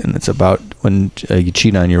Beak, and it's about when you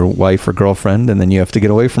cheat on your wife or girlfriend and then you have to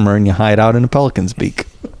get away from her and you hide out in a pelican's beak.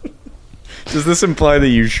 Does this imply that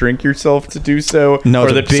you shrink yourself to do so? No, or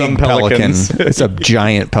it's a that some big pelican. pelicans It's a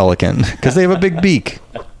giant pelican because they have a big beak.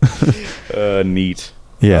 neat.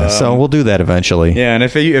 Yeah, so we'll do that eventually. Yeah, and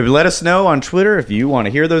if let us know on Twitter if you want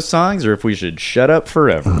to hear those songs or if we should shut up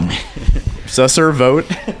forever. Susser, vote.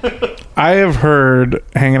 I have heard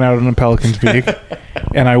Hanging Out in a Pelican's Beak,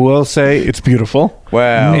 and I will say it's beautiful.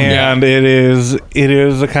 Wow. And it is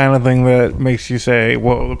the kind of thing that makes you say,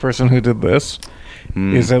 well, the person who did this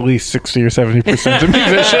is at least 60 or 70% a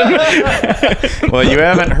musician. Well, you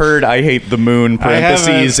haven't heard I Hate the Moon,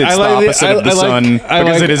 parentheses, it's the opposite of the sun,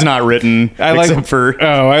 because it is not written, except for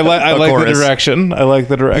I like the chorus. direction. I like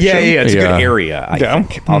the direction. Yeah, it's a Yeah. good area, I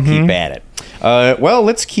think. I'll keep at it. Well,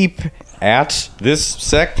 let's keep at this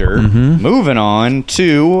sector. Moving on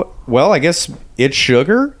to, well, I guess it's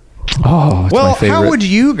Sugar. Oh, it's my Well, favorite. how would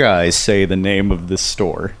you guys say the name of this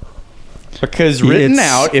store? Because written It's-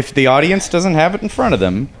 out, if the audience doesn't have it in front of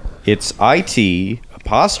them, it's IT''SUGAR.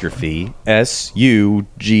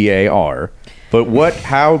 But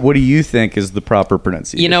what do you think is the proper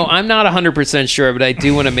pronunciation? You know, I'm not 100% sure, but I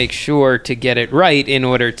do want to make sure to get it right in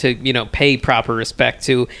order to, pay proper respect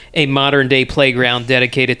to a modern day playground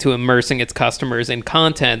dedicated to immersing its customers in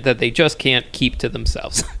content that they just can't keep to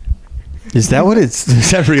themselves. Is that what it's?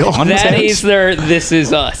 Is that real? That is their This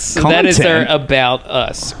Is Us. That is their About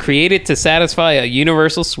Us. Created to satisfy a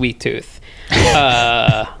universal sweet tooth.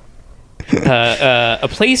 A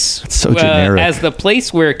place so generic. as the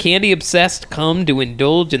place where candy obsessed come to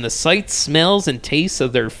indulge in the sights, smells, and tastes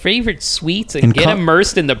of their favorite sweets and get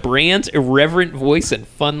immersed in the brand's irreverent voice and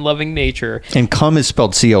fun-loving nature. And cum is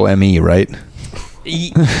spelled C-O-M-E, right?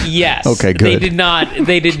 Yes. Okay, good.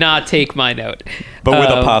 They did not take my note. But with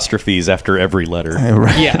apostrophes after every letter.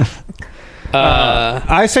 Right. Yeah.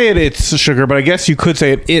 I say it's sugar, but I guess you could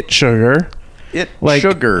say it sugar. It Like,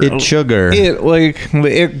 sugar. It sugar. It like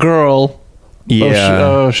it girl.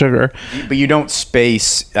 Yeah. Sugar. But you don't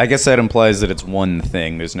space. I guess that implies that it's one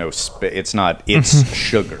thing. There's no space. It's not. It's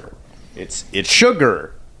sugar. It's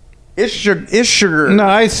sugar. It's sugar. It's sugar. No,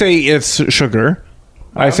 I say it's sugar.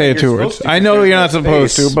 I say it you're two words. supposed to, I know because you're not there's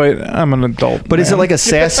supposed space. to, but I'm an adult. But is it man. like a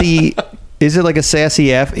sassy? Is it like a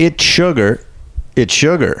sassy It's sugar. It's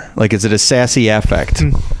sugar. Like, is it a sassy affect?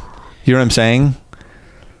 You know what I'm saying?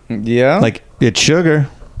 Yeah. Like, it's sugar.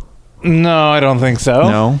 No, I don't think so.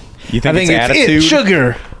 No. you I think it's it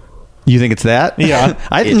sugar. You think it's that? Yeah.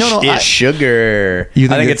 It's sugar. You I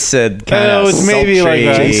think think it- it's said kind Oh, of it's maybe like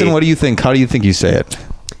that. Jason, what do you think? How do you think you say it?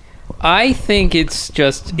 I think it's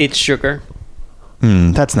sugar.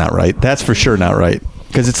 That's not right. That's for sure not right.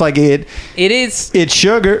 Because it's like It is. it's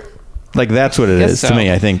sugar. Like, that's what it Guess is so. to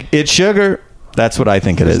me, I think. It's sugar. That's what I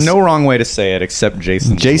think it is. There's no wrong way to say it except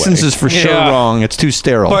Jason's. Jason's way. is for sure Yeah. wrong. It's too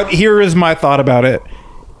sterile. But here is my thought about it.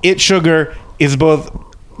 It Sugar is both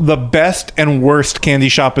the best and worst candy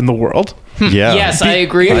shop in the world. yeah. Yes, I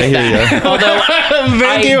agree with hear that. Although,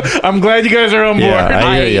 Thank you. I'm glad you guys are on board. Yeah,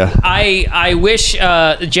 I hear ya. I wish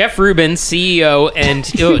Jeff Rubin, CEO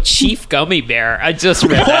and Chief Gummy Bear. I just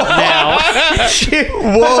read that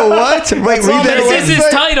now. Whoa, what? Wait, read that This again. is his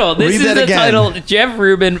title. This Read is that the again. title. Jeff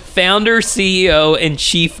Rubin, founder, CEO, and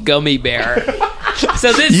Chief Gummy Bear.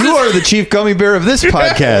 So this You is, are the chief gummy bear of this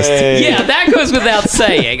podcast. yeah, that goes without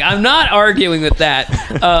saying. I'm not arguing with that.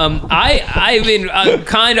 I've been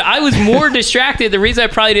I was more distracted. The reason I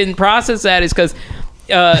probably didn't process that is because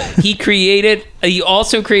he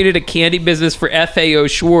also created a candy business for FAO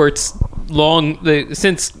Schwartz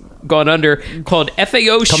since gone under, called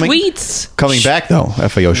FAO Schweetz. Coming back, though,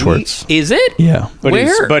 FAO Schwartz. Is it? Yeah.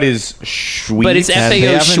 Where? But is Schweetz. But it's they FAO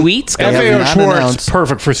haven't- Schweetz. they haven't FAO not Schwartz, announced-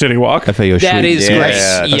 perfect for City Walk. FAO Schwartz. That is Yeah, great.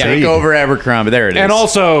 yeah. Yeah. Take over Abercrombie. There it is. And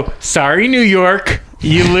also, sorry, New York,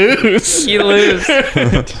 you lose. You lose.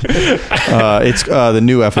 It's the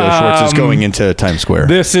new FAO Schwartz is going into Times Square.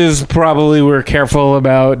 This is probably, we're careful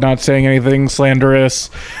about not saying anything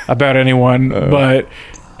slanderous about anyone, but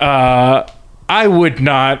I would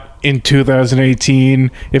not, in 2018,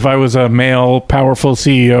 if I was a male, powerful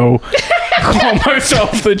CEO, call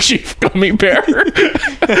myself the Chief Gummy Bear.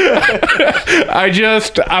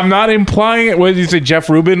 I'm not implying it. What did you say, Jeff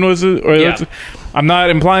Rubin was it? Or Yeah. I'm not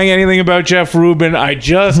implying anything about Jeff Rubin. I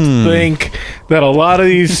just think that a lot of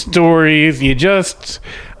these stories,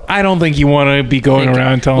 I don't think you want to be going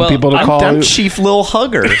around telling Well, people to call I'm it. Chief Lil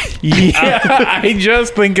Hugger. Yeah, I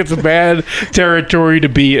just think it's a bad territory to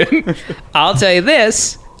be in. I'll tell you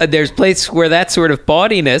this. There's places where that sort of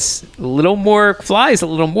bawdiness a little more flies a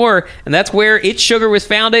little more, and that's where It's Sugar was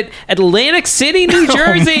founded. Atlantic City, New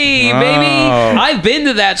Jersey, baby. I've been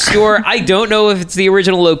to that store. I don't know if it's the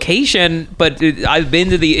original location, but I've been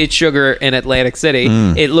to the It's Sugar in Atlantic City.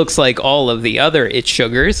 It looks like all of the other It's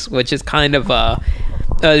Sugars, which is kind of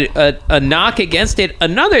a knock against it.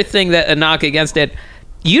 Another thing that a knock against it,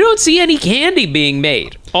 you don't see any candy being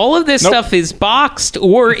made. All of this stuff is boxed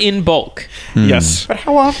or in bulk. Yes. But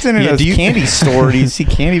how often in a candy store do you see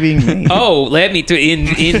candy being made? Oh, let me in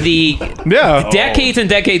the Yeah. decades and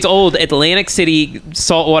decades old Atlantic City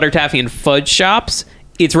saltwater taffy and fudge shops.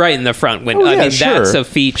 It's right in the front window. Oh, yeah, I mean, sure. that's a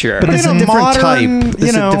feature. But it's in a a different modern, type.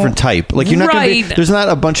 It's a different type. Like, you're not gonna be, Right. there's not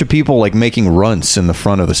a bunch of people like making runts in the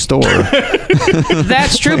front of the store.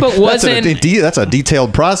 That's true, but that's wasn't that's a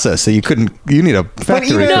detailed process. So you need a factory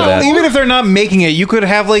for that. Even if they're not making it, you could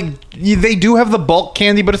have they do have the bulk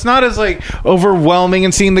candy, but it's not as overwhelming.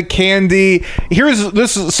 And seeing the candy,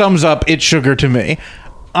 this sums up It's Sugar to me.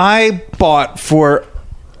 I bought for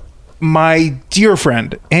my dear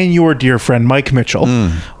friend and your dear friend Mike Mitchell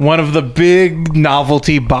one of the big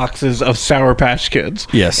novelty boxes of Sour Patch Kids.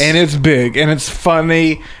 Yes. And it's big and it's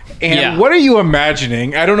funny. And Yeah. what are you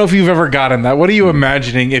imagining? I don't know if you've ever gotten that. What are you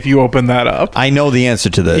imagining if you open that up? I know the answer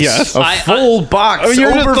to this. Yes. A full box. Oh,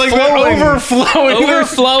 you're just overflowing. overflowing.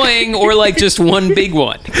 overflowing or just one big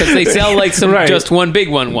one because they sell some Right. just one big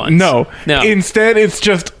one once. No. no. Instead, it's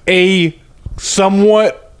just a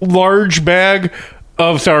somewhat large bag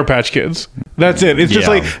of Sour Patch Kids That's it. It's just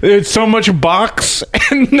Yeah. like there's so much box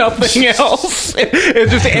and nothing else.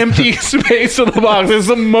 It's just empty space in the box. It's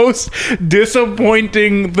the most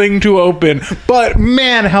disappointing thing to open. But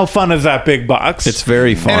man, how fun is that big box? It's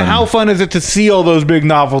very fun. And how fun is it to see all those big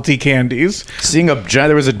novelty candies? Seeing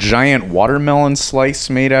there was a giant watermelon slice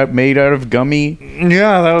made out of gummy.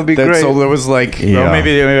 Yeah, that would be great. So there was like, Yeah. well,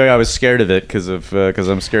 maybe I was scared of it because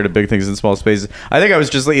I'm scared of big things in small spaces. I think I was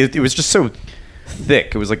just like it was just so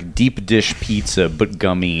thick. It was like a deep dish pizza but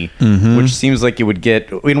gummy, which seems like it would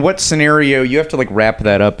get. In what scenario you have to like wrap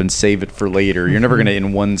that up and save it for later? You're never gonna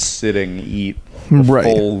in one sitting eat a Right.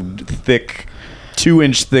 full thick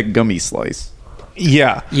 2-inch thick gummy slice.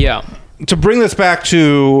 Yeah. Yeah. To bring this back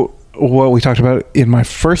to what we talked about in my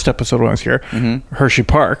first episode when I was here, Hershey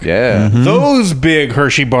Park. Yeah. Those big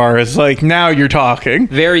Hershey bars, like now you're talking.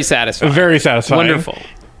 Very satisfying. Very satisfying. Wonderful.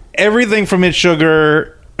 Everything from It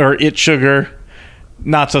Sugar,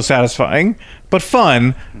 not so satisfying, but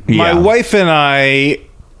fun. My Yeah. wife and I,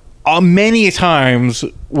 many times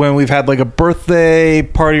when we've had like a birthday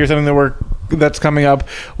party or something that's coming up,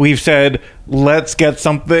 we've said, let's get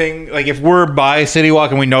something. Like if we're by City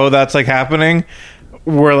Walk and we know that's like happening,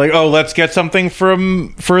 we're like, oh, let's get something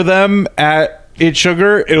for them at It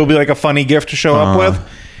Sugar. It'll be like a funny gift to show up with.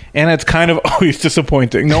 And it's kind of always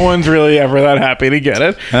disappointing. No one's really ever that happy to get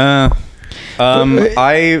it.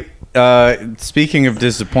 Speaking of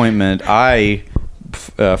disappointment,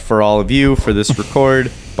 for all of you, for this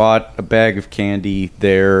record, bought a bag of candy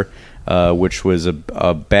there, which was a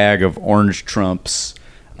bag of Orange Trumps.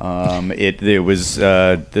 It was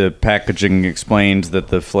the packaging explained that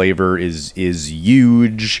the flavor is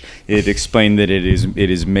huge. It explained that it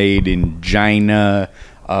is made in China.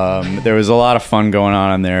 There was a lot of fun going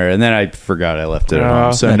on in there, and then I forgot I left it at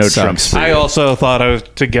home. So that no sucks. Trumps. for I you. also thought I was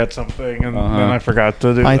to get something, and then I forgot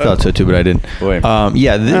to do I that. thought so too, but I didn't. Boy.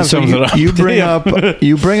 Yeah. So sums it up.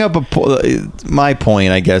 you bring up my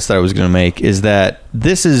point, I guess that I was going to make is that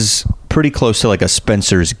this is pretty close to like a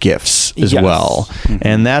Spencer's Gifts as Yes. well,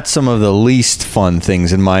 and that's some of the least fun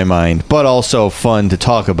things in my mind, but also fun to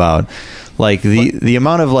talk about. Like the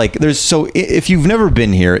amount of like if you've never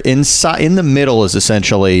been here, inside in the middle is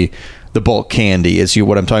essentially the bulk candy. Is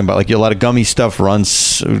what I'm talking about. Like a lot of gummy stuff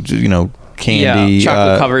runs, candy, Yeah,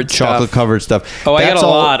 chocolate covered stuff. Oh, I got a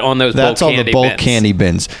lot on those That's bulk all candy the bulk bins. candy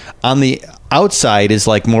bins. On the outside is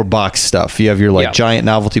like more box stuff. You have your like Yeah. giant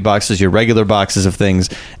novelty boxes, your regular boxes of things,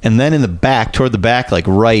 and then in the back, toward the back, like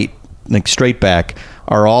straight back,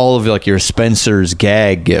 are all of like your Spencer's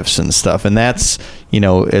gag gifts and stuff. And that's,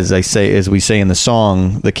 as we say in the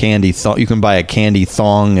song, the candy you can buy a candy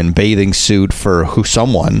thong and bathing suit for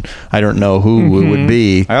someone. I don't know who it would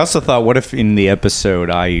be. I also thought, what if in the episode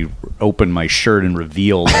I opened my shirt and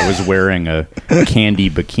revealed I was wearing a candy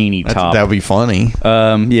bikini top? That would be funny.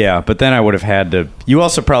 Yeah, but then I would have had to. You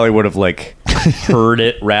also probably would have like heard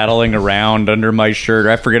it rattling around under my shirt.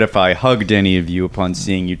 I forget if I hugged any of you upon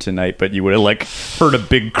seeing you tonight, but you would have like heard a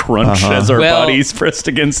big crunch as our Well, bodies pressed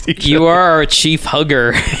against each You other. are our chief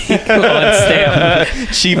hugger on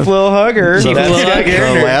staff. Chief Lil Hugger. Chief That's Lil Doug Hugger. The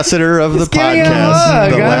Erner. Lassiter of the Just give me a podcast.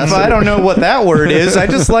 hug. The I don't know what that word is. I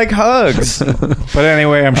just like hugs. But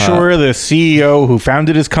anyway, I'm sure the CEO who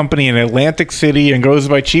founded his company in Atlantic City and goes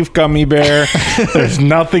by Chief Gummy Bear, there's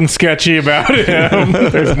nothing sketchy about him.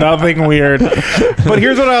 There's nothing weird. But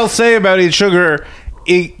here's what I'll say about It Sugar.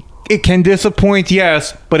 It can disappoint,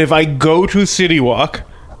 yes, but if I go to City Walk,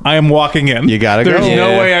 I am walking in. You gotta go. There's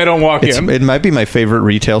no Yeah. way I don't walk in. It might be my favorite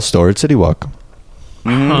retail store at City Walk.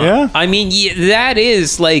 Yeah. I mean, that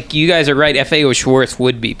is like, you guys are right. FAO Schwartz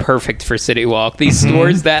would be perfect for City Walk. These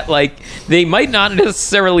stores that like, they might not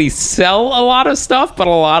necessarily sell a lot of stuff, but a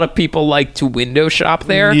lot of people like to window shop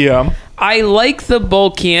there. Yeah. I like the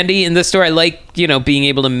bulk candy in the store. I like, being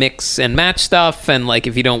able to mix and match stuff. And like,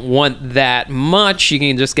 if you don't want that much, you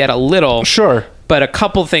can just get a little. Sure. But a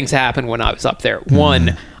couple things happened when I was up there.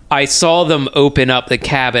 One, I saw them open up the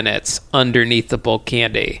cabinets underneath the bulk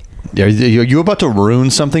candy. Are you about to ruin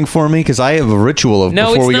something for me? Because I have a ritual of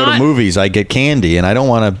No, before it's we go to not. movies, I get candy, and I don't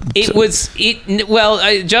want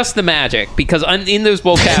to. Just the magic, because in those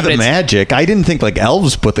bulk The cabinets, magic. I didn't think like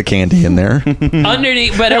elves put the candy in there.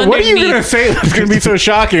 underneath, but What are you going to underneath, say that's going to be so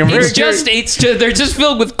shocking? I'm very it's just they're just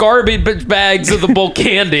filled with garbage bags of the bulk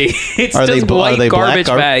candy. It's Are just they white black? garbage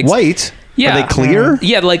bags. White? Yeah. Are they clear?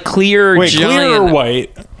 Yeah, like clear. Wait, giant, clear or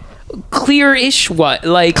white? clear-ish. What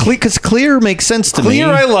like Because clear makes sense to Clear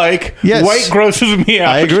me. I like. Yes. White grosses me out.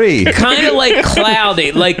 I agree. kind of like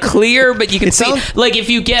cloudy, like clear, but you can It see sounds- like if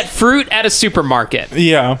you get fruit at a supermarket,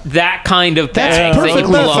 Yeah. that kind of That's bag that perfectly you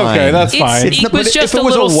That's pull off. okay. That's It's- fine. It not- was but just if it a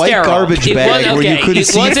was little a white sterile. garbage It bag wasn't- where you okay, couldn't it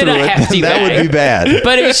see wasn't through a it, hefty that bag. would be bad.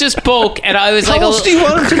 But it was just bulk, and I was How like, else do you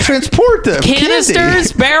want them to transport them?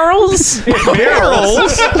 canisters, barrels.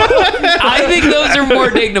 Barrels? I think those are more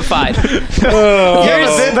dignified.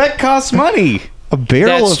 That costs money. A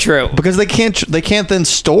barrel That's of, true. Because they can't then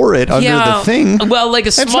store it under the thing. Well, like a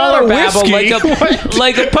not smaller a babble, whiskey.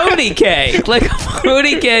 like a pony cake, like a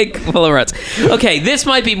pony cake full of runs. Okay, this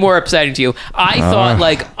might be more upsetting to you. I thought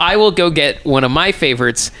like I will go get one of my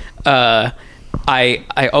favorites.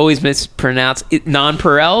 I always mispronounce it,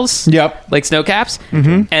 nonpareils. Yep. Like snow caps.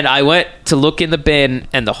 Mm-hmm. And I went to look in the bin,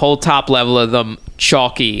 and the whole top level of them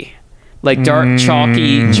chalky. Like dark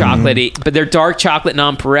chalky chocolatey, but they're dark chocolate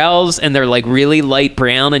nonpareils, and they're like really light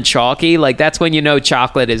brown and chalky. Like that's when you know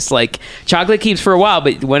chocolate is like chocolate keeps for a while,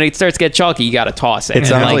 but when it starts to get chalky, you got to toss it. And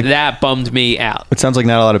sounds like like- that bummed me out. It sounds like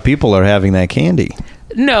not a lot of people are having that candy.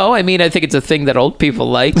 No, I mean I think it's a thing that old people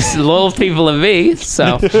like, old people and me.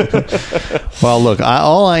 So Well, look,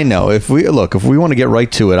 all I know, if we want to get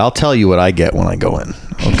right to it, I'll tell you what I get when I go in.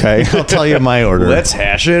 Okay, I'll tell you my order. Let's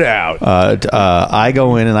hash it out. I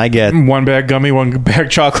go in and I get One bag gummy, one bag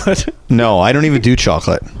chocolate. no. I don't even do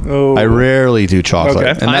chocolate. Oh. I rarely do chocolate, Okay.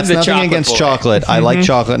 and I'm that's the nothing chocolate against boy. chocolate. I like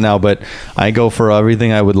chocolate now, but I go for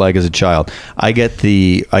everything I would like as a child. I get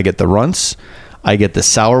the runts. I get the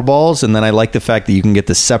sour balls, and then I like the fact that you can get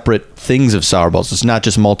the separate things of sour balls. It's not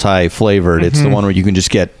just multi-flavored. It's the one where you can just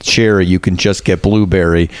get cherry, you can just get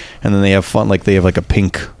blueberry, and then they have fun. Like they have like a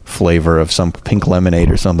pink flavor of some pink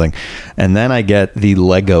lemonade or something. And then I get the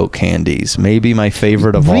Lego candies, maybe my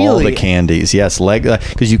favorite of all the Really? candies. Yes, Lego,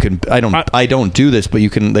 because you can. I don't do this, but you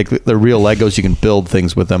can like the real Legos. You can build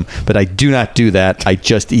things with them, but I do not do that. I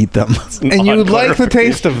just eat them. And you like the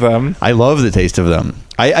taste of them. I love the taste of them.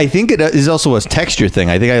 I think it is also a texture thing.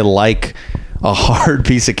 I think I like a hard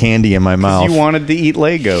piece of candy in my mouth. You wanted to eat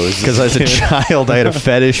Legos. Because as a child, I had a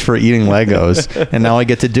fetish for eating Legos, and now I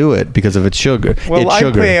get to do it because of its sugar. Well, It's I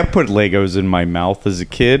sugar. put Legos in my mouth as a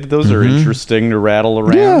kid. Those are interesting to rattle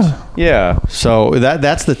around. Yeah. So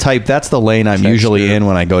that's the type. That's the lane I'm usually in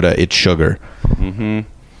when I go to It's Sugar. Mm-hmm.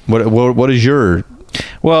 What is your?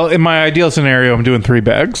 Well, in my ideal scenario, I'm doing 3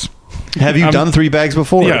 bags. Have you done 3 bags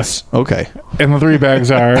before? Yes. Okay. And the 3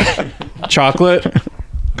 bags are chocolate,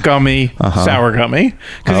 gummy, sour gummy.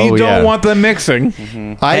 Because Oh, you don't yeah. want them mixing.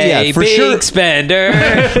 hey, for big sure. spender.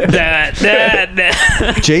 da.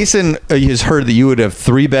 Jason has heard that you would have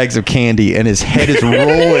 3 bags of candy, and his head is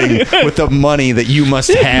rolling with the money that you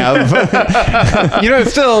must have. You know,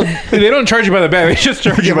 still, they don't charge you by the bag. They just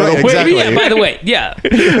charge you by Right, the weight. exactly. Yeah, by the way, yeah.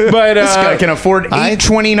 But This guy can afford I-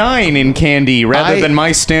 $8.29 in candy rather I- than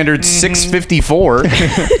my standard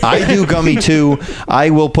 $6.54. I do gummy too. I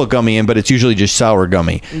will put gummy in, but it's usually just sour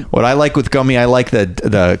gummy. What I like with gummy, I like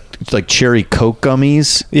the like cherry Coke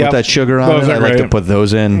gummies Yep. with that sugar on Those it. are I like to great. put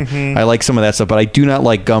those in. I like some of that stuff, but I do not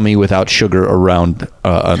like gummy without sugar around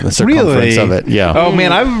on the circumference of it. Yeah. Oh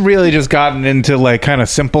man, I've really just gotten into like kind of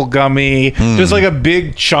simple gummy, just like a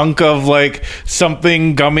big chunk of like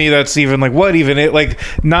something gummy that's even like what even it like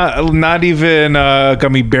not even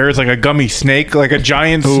gummy bears, like a gummy snake, like a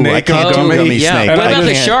giant Ooh, snake I can't of do gummy. gummy yeah. snake. What I about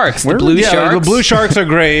the can't- sharks? The blue yeah, sharks? the blue sharks are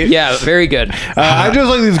great. Yeah, very good. I just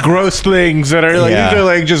like these gross things that are like Yeah. these are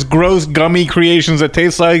like just gross gummy creations that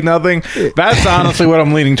taste like nothing. That's honestly what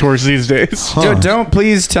I'm leaning towards these days. Don't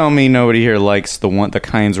please tell me nobody here likes the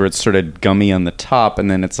kinds where it's sort of gummy on the top and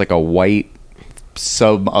then it's like a white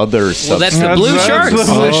Well, that's the blue sharks.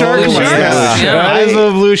 The blue shark. Blue Yeah. sharks. Yeah. That is the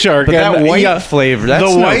blue shark. But that And, white flavor, that's the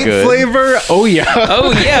no white good. flavor. Oh yeah.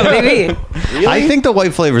 Oh yeah, baby. I think the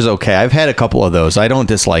white flavor is okay. I've had a couple of those. I don't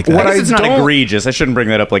dislike that. What I guess it's not don't- egregious. I shouldn't bring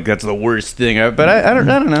that up like that's the worst thing. But I don't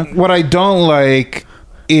know. What I don't like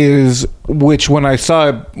is when I saw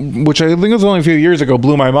it, which I think was only a few years ago,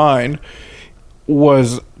 blew my mind,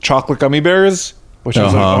 was chocolate gummy bears. Which I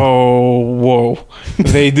was like, oh, whoa,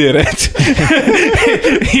 they did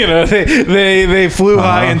it. You know, they flew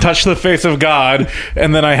high and touched the face of God,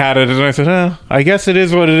 and then I had it, and I said, I guess it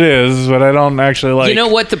is what it is, but I don't actually like. You know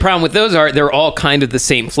what the problem with those are? They're all kind of the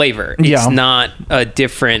same flavor. It's Yeah. not a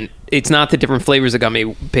different. It's not the different flavors of gummy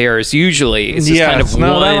bears. Usually, it's just kind of that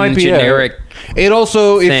might one be generic. It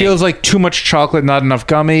also it thing. feels like too much chocolate, not enough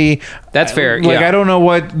gummy. That's fair. Like yeah. I don't know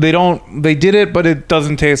what they did it, but it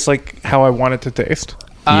doesn't taste like how I want it to taste.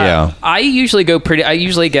 yeah. I usually go pretty. I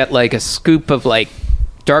usually get like a scoop of like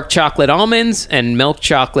dark chocolate almonds, and milk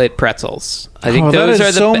chocolate pretzels. I think that those is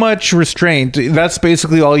are the so much restraint. That's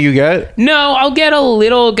basically all you get. No, I'll get a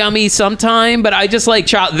little gummy sometime, but I just like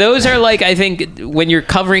those are like, I think when you're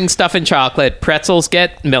covering stuff in chocolate, pretzels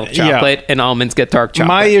get milk chocolate and almonds get dark chocolate.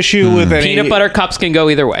 My issue with any peanut butter cups can go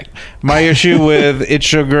either way. My issue with It's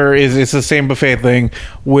Sugar is it's the same buffet thing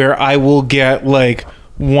where I will get like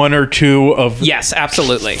one or two of yes,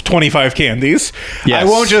 absolutely 25 candies. Yes. I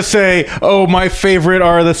won't just say, oh, my favorite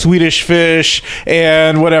are the Swedish fish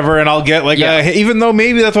and whatever, and I'll get like even though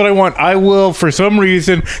maybe that's what I want, I will for some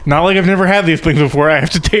reason, not like I've never had these things before, I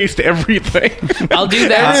have to taste everything. I'll do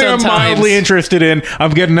that Everything sometimes. I'm mildly interested in,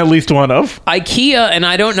 I'm getting at least one of. IKEA, and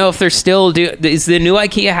I don't know if they're still is the new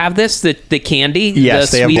IKEA have this, the candy?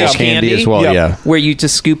 Yes, the they have Swedish both candy as well. Yep. Yeah. where you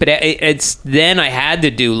just scoop it out. It's then I had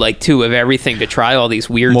to do like 2 of everything to try all these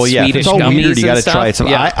weird Well, yeah, if Swedish it's all gummies weird, you and got to stuff. try it.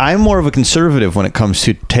 Yeah. I'm more of a conservative when it comes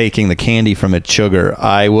to taking the candy from It's Sugar.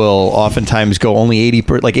 I will oftentimes go only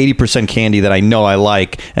 80% candy that I know I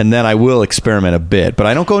like, and then I will experiment a bit. But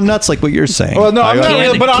I don't go nuts like what you're saying. Well, no, I'm not Candy-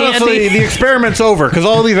 really, but honestly, candy. the experiment's over because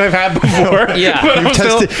all these I've had before. Yeah. But I'm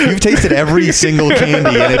still- You've tasted every single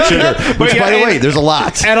candy in It's Sugar, which, yeah, by the and- way, there's a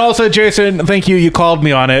lot. And also, Jason, thank you. You called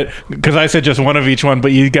me on it because I said just one of each one,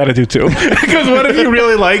 but you got to do 2. Because what if you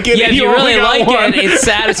really like it? Yeah, and if you only really got like one? it, it's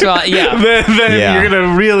satisfying. Yeah. then Yeah. you're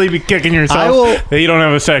gonna really be kicking yourself I will- that you don't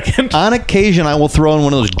have a second. On occasion, I will throw in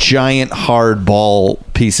one of those giant hard ball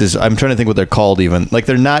pieces. I'm trying to think what they're called. Even like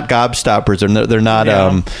they're not gobstoppers. They're not.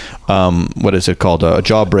 What is it called? A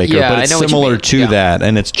jawbreaker. Yeah, but I it's know what you similar mean. to Yeah. that,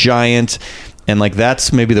 and it's giant. And like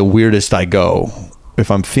that's maybe the weirdest I go. If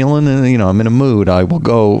I'm feeling, I'm in a mood, I will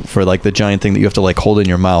go for like the giant thing that you have to like hold in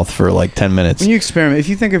your mouth for like 10 minutes. When you experiment, if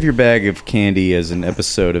you think of your bag of candy as an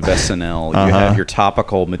episode of SNL, you have your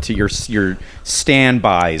topical material, your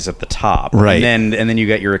standbys at the top, Right. And then you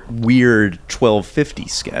got your weird 1250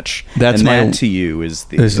 sketch. That's and my- that to you is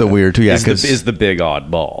the weird too, yeah, is 'cause- the big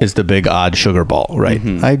oddball. Is the big odd sugar ball, right?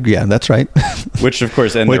 Yeah, that's right. Which of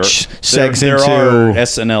course, and Which there segs are into-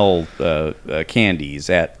 SNL candies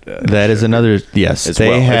at That is another yes. as They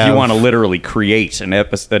well. have. If you want to literally create an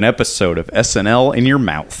episode of SNL in your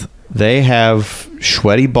mouth. They have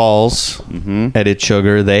sweaty balls at It's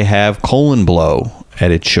Sugar. They have colon blow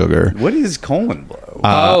at It's Sugar. What is colon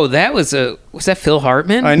blow? Was that Phil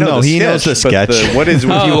Hartman? I know No, the he knows the but sketch. what is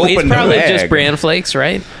when you Oh, open it's the probably bag? just bran flakes,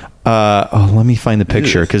 right? Let me find the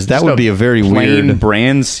picture because that Just would be a very plain weird.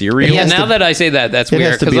 bran cereal. Yeah, has now to- that I say that, that's it has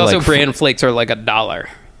weird. to Because be also like bran flakes are like $1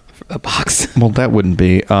 a box. Well, that wouldn't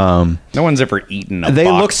be. No one's ever eaten a They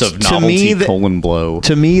box look- of to novelty me, they- colon blow.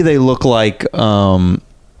 To me, they look like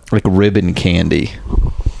ribbon candy.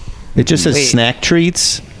 It just says Wait. snack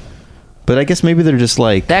treats, but I guess maybe they're just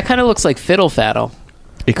like That kind of looks like Fiddle Faddle.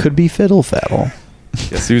 it could be fiddle faddle.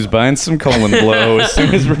 Guess who's buying some colon blow as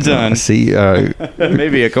soon as we're done? See,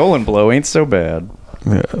 Maybe a colon blow ain't so bad.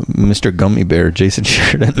 Mr. Gummy Bear, Jason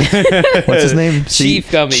Sheridan. What's his name? Chief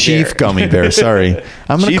Gummy Bear. Chief Gummy Bear. Sorry,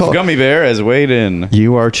 I'm gonna Chief call. Gummy Bear has weighed in.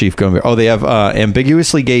 You are Chief Gummy Bear. Oh, they have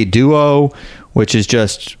ambiguously gay duo, which is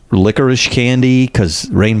just licorice candy because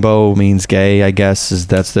rainbow means gay. I guess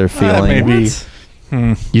that's their feeling. maybe.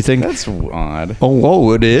 You think? That's odd.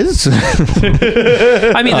 Oh, it is.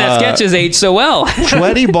 I mean, that sketch has aged so well.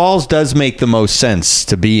 Sweaty balls does make the most sense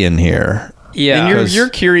to be in here. Yeah. And you're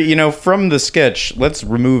curious, from the sketch, let's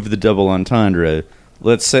remove the double entendre.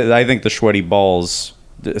 Let's say, I think the sweaty balls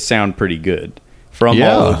sound pretty good. From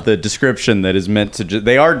all of the description that is meant to...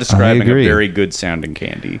 they are describing a agree. very good sounding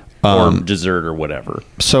candy. Or dessert or whatever.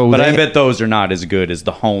 So but I they- bet those are not as good as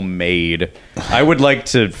the homemade. I would like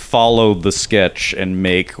to follow the sketch and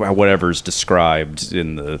make whatever's described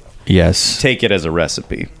in the... Yes, Take it as a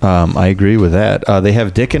recipe. I agree with that. They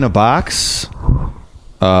have Dick in a Box, which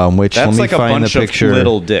let That's me like a find bunch the picture. of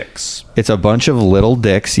little dicks. It's a bunch of little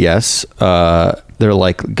dicks. Yes, they're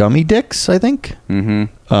like gummy dicks, I think.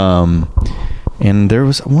 And there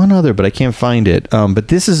was one other, but I can't find it. But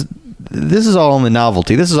this is all in the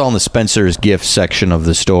novelty. This is all in the Spencer's gift section of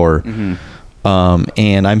the store.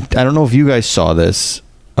 And I don't know if you guys saw this,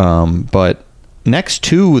 but next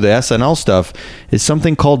to the SNL stuff is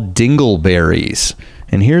something called Dingleberries.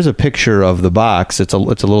 And here's a picture of the box. It's a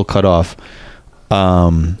little cut off. Oh,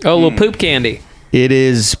 a little poop candy. It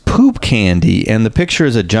is poop candy, and the picture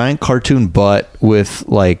is a giant cartoon butt with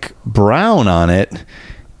like brown on it,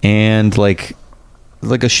 and like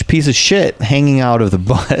a piece of shit hanging out of the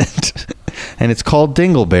butt. And it's called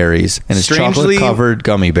Dingleberries, and it's chocolate covered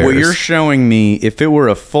gummy bears. What you're showing me, if it were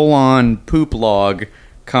a full-on poop log,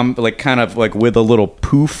 kind of with a little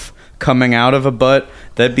poof coming out of a butt,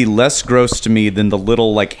 that'd be less gross to me than the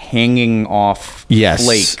little like hanging off Yes.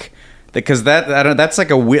 flake because that's like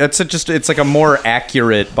it's like a more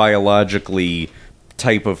accurate biologically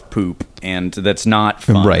type of poop, and that's not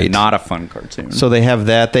fun, Right. not a fun cartoon. So they have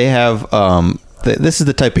that. They have this is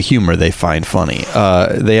the type of humor they find funny.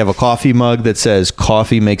 They have a coffee mug that says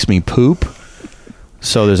 "Coffee makes me poop."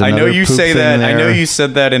 So there's another I know you poop say thing that. there. I know you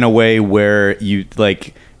said that in a way where you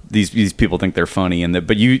like these people think they're funny,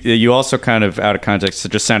 but you also kind of out of context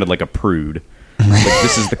it just sounded like a prude. Like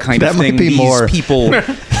this is the kind That of might thing be these more- people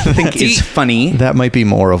think is funny. That might be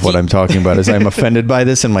more of what I'm talking about. Is I'm offended by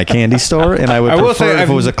this in my candy store, and I would I will prefer say if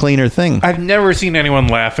it was a cleaner thing. I've never seen anyone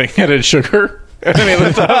laughing at a sugar. I mean,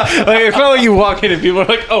 it's not like you walk in and people are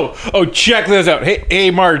like, "Oh, check this out! Hey,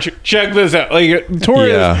 Marge, check this out!" Like, Tori,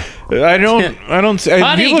 Yeah. I don't. See,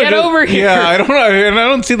 Honey, people are get over here. Yeah, I don't know, and I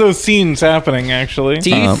don't see those scenes happening. Actually, Do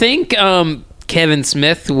you think Kevin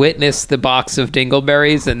Smith witnessed the box of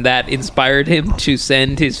dingleberries and that inspired him to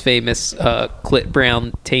send his famous Clit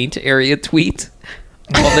Brown taint area tweet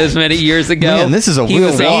all those many years ago? Man, this is a He real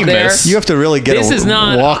was up there. famous. You have to really get This a is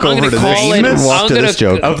not- walk I'm over gonna to call this. it- Walk I'm to gonna- this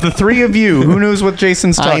joke. Of the three of you, who knows what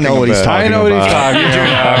Jason's I talking know what he's about? talking I know what he's about. talking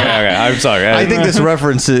about. Okay, I'm sorry. I think this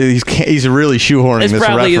reference he's really shoehorning This this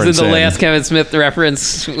probably reference isn't the in. last Kevin Smith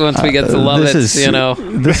reference once we get to love it, you know.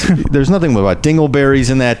 There's nothing about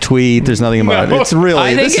dingleberries in that tweet. There's nothing about No. it's really.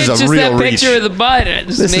 I think this it's is a just real that reach. picture of the butt. It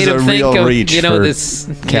just This made is a him think real of, reach you know, for this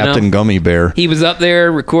Captain you know, Gummy Bear. He was up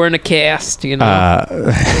there recording a cast, you know.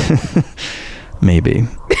 Maybe.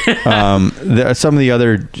 Some of the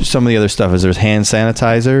other stuff is there's hand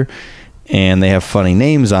sanitizer, and they have funny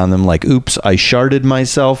names on them like "Oops, I sharted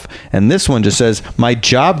myself," and this one just says "My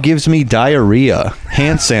job gives me diarrhea."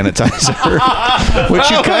 Hand sanitizer, which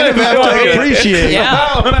you kind of have to appreciate.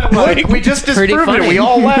 Yeah. Look, we just Pretty disproved it. funny. We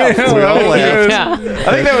all laughed. We all laughed. Yeah.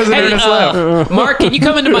 I think that was an Hey, earnest laugh. Mark, can you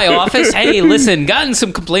come into my office? Hey, listen, gotten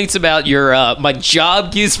some complaints about your my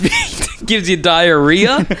job gives you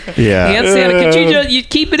diarrhea. Yeah. Hand sanitizer. Could you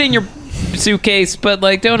keep it in your suitcase, but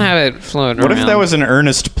like don't have it floating What around. if that was an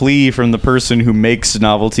earnest plea from the person who makes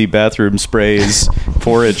novelty bathroom sprays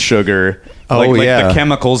for its sugar? Oh, like yeah. the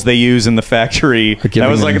chemicals they use in the factory. giving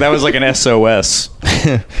That was like an SOS.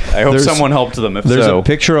 I hope There's- someone helped them. If There's so, a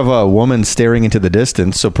picture of a woman staring into the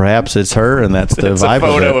distance, so perhaps it's her, and that's the it's vibe a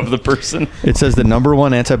photo of it. of the person. It says the number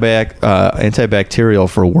one antibacterial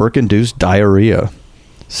for work-induced diarrhea.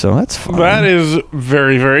 So that's fun. that is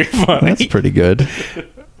very, very funny. That's pretty good.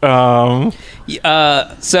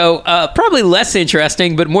 So probably less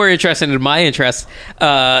interesting, but more interesting in my interest.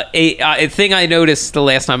 A thing I noticed the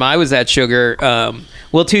last time I was at Sugar.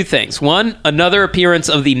 Well, two things. One, another appearance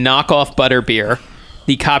of the knockoff butterbeer,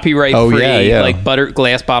 the copyright-free like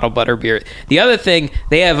glass bottle butterbeer. The other thing,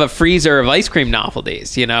 they have a freezer of ice cream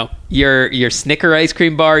novelties. You know, your Snicker ice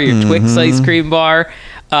cream bar, your Twix ice cream bar,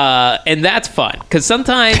 and that's fun because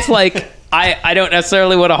sometimes like. I don't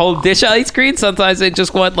necessarily want a whole dish of ice cream. Sometimes I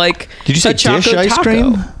just want like Did you say a choco dish ice taco.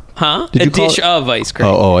 cream? Huh? Did A you call dish it- of ice cream.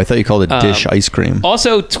 Oh, I thought you called it dish ice cream.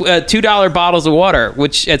 Also, $2 bottles of water,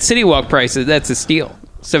 which at City Walk prices, that's a steal.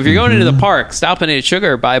 So if you're going into the park, stop in at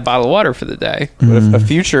Sugar, buy a bottle of water for the day. But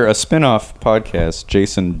if a spin-off podcast,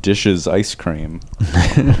 Jason Dishes Ice Cream,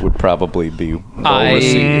 would probably be well I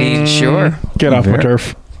received. mean, sure. Get off my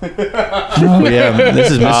turf. Oh, yeah, this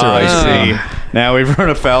is Mr. Ice Cream. See, now we've run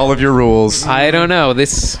afoul of your rules. I don't know.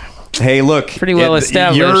 This Hey, look, Pretty well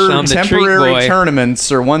established. Your I'm the treat temporary boy.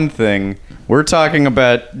 tournaments are one thing. We're talking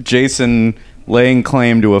about Jason laying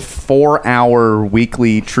claim to a 4-hour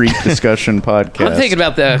weekly treat discussion podcast. I'm thinking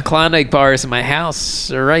about the Klondike bars in my house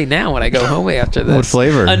right now when I go home after this. What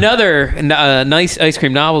flavor? Another nice ice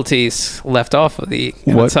cream novelties left off of the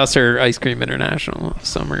What? Husser Ice Cream International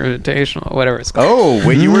Summer Invitational, whatever it's called. Oh,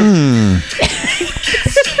 wait, you were.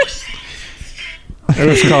 It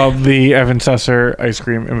was called the Evan Susser Ice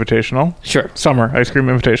Cream Invitational. Sure. Summer Ice Cream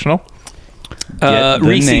Invitational. Get the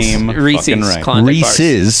name fucking right. Klondike bars.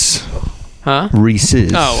 Reese's. Huh?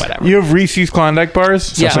 Reese's. Oh, whatever. You have Reese's Klondike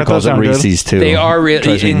bars? Yeah. Susser That calls does it sound good. Reese's too. They are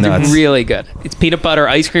Drives me nuts. really good. It's peanut butter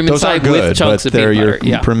ice cream Those are inside with good, chunks but of peanut you're butter.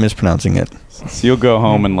 Yeah. mispronouncing it. So you'll go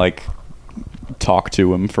home and like talk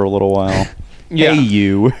to him for a little while. Yeah. Hey,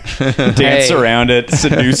 you. Dance Hey. around it,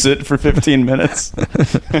 seduce it for 15 minutes.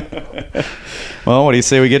 Well, what do you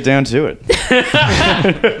say we get down to it?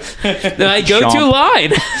 I go to Chomp.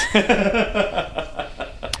 line.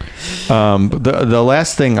 The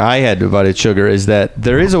last thing I had about it, Sugar, is that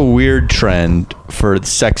there is a weird trend for the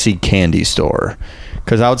sexy candy store.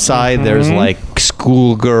 Because outside there's like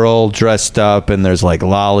schoolgirl dressed up, and there's like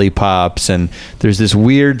lollipops, and there's this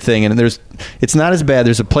weird thing, and it's not as bad.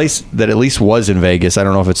 There's a place that at least was in Vegas. I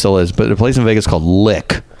don't know if it still is, but a place in Vegas called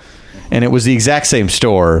Lick. and it was the exact same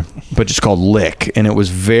store, but just called Lick, and it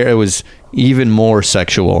was even more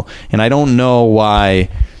sexual. And I don't know why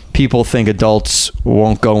people think adults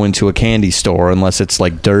won't go into a candy store unless it's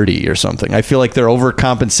like dirty or something. I feel like they're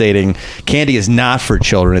overcompensating. Candy is not for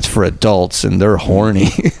children; it's for adults, and they're horny.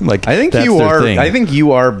 Like I think that's you their are. thing. I think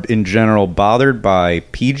you are in general bothered by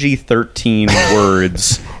PG-13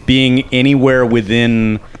 words being anywhere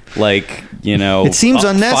within, like, you know, It seems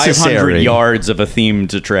unnecessary. 500 yards of a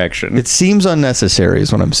themed attraction. It seems unnecessary,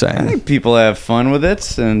 is what I'm I saying. think people have fun with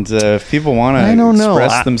it, and if people want I to don't know.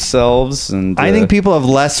 express themselves, and I think people have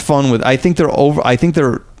less fun with. I think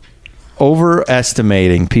they're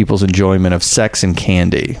overestimating people's enjoyment of sex and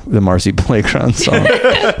candy. The Marcy Playground song.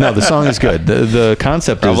 No, the song is good. The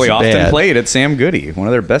concept probably is often bad. played at Sam Goody, one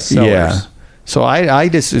of their best sellers. Yeah. So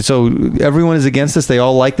so everyone is against this. They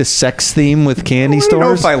all like the sex theme with candy I don't know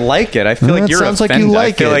stores. if I like it. I feel like It you're sounds like offended. you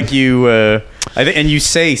like I feel it. like you. I think, and you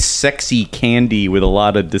say sexy candy with a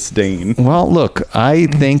lot of disdain. Well, look, I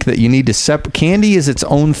think that you need to separate. Candy is its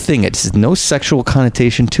own thing. It's no sexual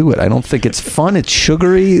connotation to it. I don't think it's fun. It's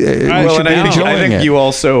sugary. We should be enjoying I think it. you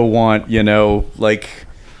also want, like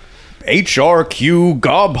HRQ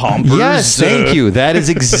gob hompers. Yes, thank you. That is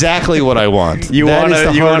exactly what I want. You That want is the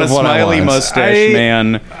a heart of what I smiley want. mustache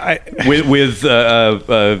man with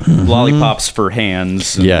lollipops for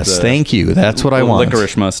hands. And, Yes, thank you. That's what I want.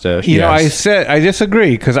 Licorice mustache. You know, Yes. I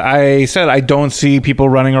disagree because I said I don't see people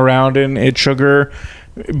running around in It Sugar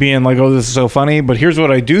being like, oh, this is so funny. But here's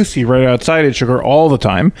what I do see right outside It Sugar all the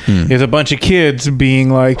time is a bunch of kids being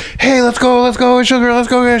like, hey, let's go It Sugar, let's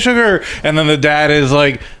go get sugar. And then the dad is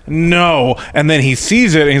like, no. And then he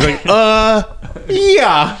sees it and he's like,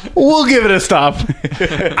 yeah, we'll give it a stop.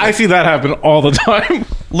 I see that happen all the time.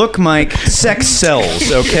 Look, Mike, sex sells,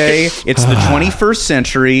 okay? It's the 21st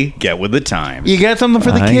century. Get with the times. You got something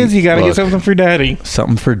for the kids, you got to look. get something for daddy.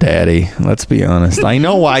 Something for daddy. Let's be honest. I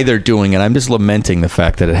know why they're doing it. I'm just lamenting the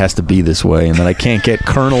fact that it has to be this way and that I can't get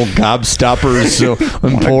Colonel Gobstopper's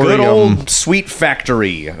Emporium. Good old sweet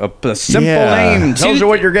factory. A simple Yeah. name tells you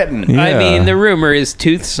what you're getting. Yeah. I mean, the rumor is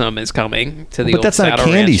Toothsome is coming to the But old that's not a Saddle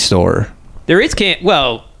candy Ranch. store. There is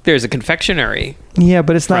well, there's a confectionery. Yeah,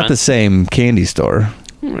 but it's not Front. the same candy store.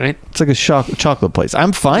 All right. It's like a chocolate place.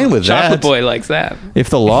 I'm fine with Chocolate that. Boy likes that. If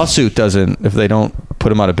the lawsuit if they don't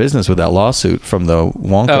put him out of business with that lawsuit from the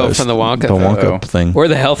Wonka. Oh, from the Wonka. The Wonka Uh-oh. thing. Or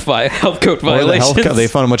the health code Or the violations. they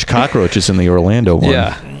found a bunch of cockroaches in the Orlando one.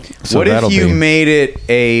 Yeah. So What if that'll you be- made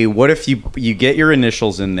it what if you get your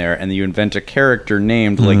initials in there and you invent a character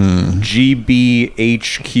named like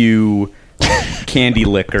GBHQ Candy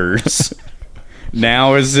Lickers?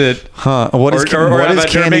 Now is it? What is or what how is about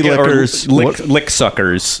Candy make it- or Lickers? Lick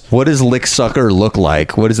Suckers? What does Lick Sucker look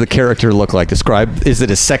like? What does the character look like? Describe. Is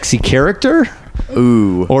it a sexy character?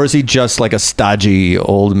 Ooh. Or is he just like a stodgy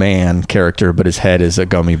old man character, but his head is a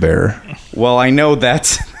gummy bear? Well, I know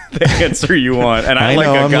that's the answer you want, and I, I like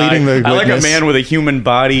know, a I'm guy. leading the I like a witness. man with a human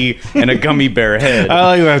body and a gummy bear head. I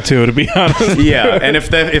like that too, to be honest. Yeah, and if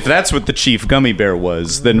that's what the chief gummy bear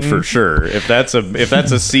was, then for sure. If that's a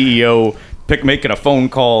CEO making a phone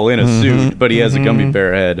call in a suit, but he has a gummy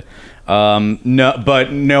bear head.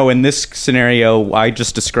 No, in this scenario, I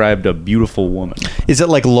just described a beautiful woman. Is it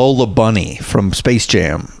like Lola Bunny from Space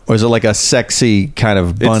Jam, or is it like a sexy kind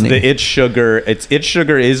of bunny? It's Sugar. It's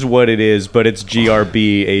Sugar is what it is, but it's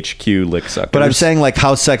GRBHQ Lick Suckers. But I'm saying, like,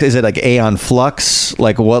 how sexy is it? Like Aeon Flux?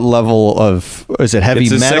 Like, what level of is it? Heavy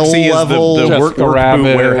it's as metal sexy level? as the work Jessica boot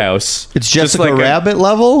Rabbit. warehouse. It's Jessica like Rabbit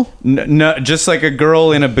level. No, just like a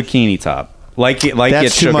girl in a bikini top. Like That's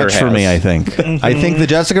it too Sugar much for has. me. I think. I think the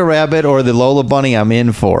Jessica Rabbit or the Lola Bunny, I'm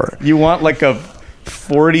in for. You want like a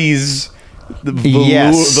 40s,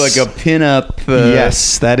 Yes. like a pinup.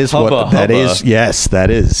 Yes, that is hubba what that hubba. is. Yes,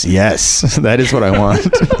 that is. Yes, that is what I want.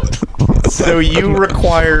 So you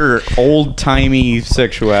require old timey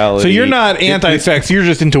sexuality. So you're not anti-sex, you're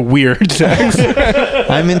just into weird sex.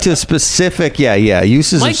 I'm into specific,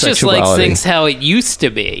 uses Mike of just sexuality. likes things how it used to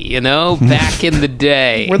be, back in the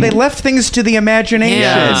day. where they left things to the imagination.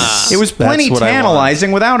 Yeah. It was plenty That's what I want.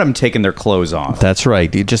 tantalizing without them taking their clothes off. That's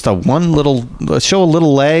right. You just show a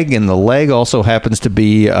little leg, and the leg also happens to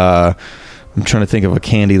be. I'm trying to think of a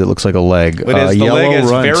candy that looks like a leg. But the Yellow leg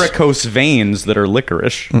has Runt. varicose veins that are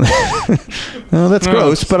licorice. Oh, that's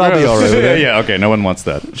gross, but I'll be all right with it. Yeah, okay, no one wants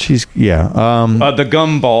that. She's The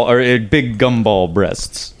gumball or big gumball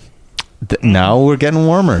breasts. now we're getting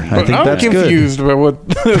warmer. I think I'm that's confused about what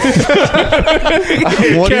good.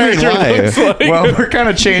 What do you mean? character Why? looks like. Well, we're kind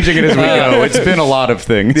of changing it as we go. It's been a lot of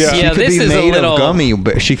things. She Yeah, could this be is a made little- of gummy,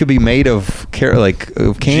 but she could be made of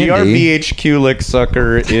of candy. GRBHQ Lick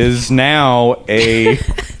Sucker is now a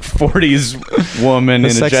 40s woman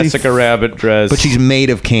in a sexy Jessica Rabbit dress. But she's made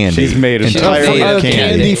of candy. She's made of entirely made of of candy.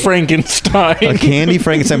 Candy Frankenstein. A candy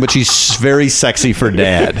Frankenstein, but she's very sexy for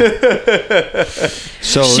dad.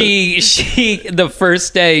 So She the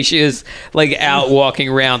first day she was like out walking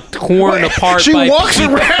around, torn apart. She by walks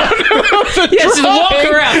people. around. Yeah, she's a walk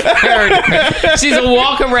around character. She's a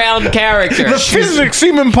walk around character. The physics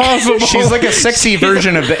seem impossible. She's like a sexy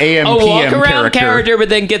version of the AM A walk PM around character, but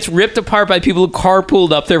then gets ripped apart by people who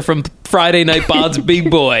carpooled up there from Friday Night Bob's Big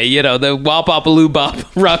Boy. You know, the Wop Bop Bop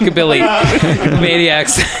Rockabilly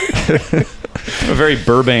Maniacs. A very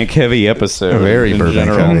Burbank heavy episode. Very in Burbank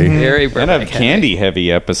general. heavy. Very And a Burbank candy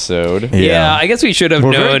heavy episode. Yeah, I guess we should have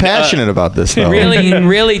We're known. very passionate about this, though.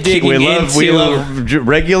 Really digging We love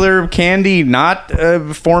regular candy not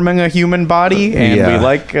forming a human body, and Yeah. we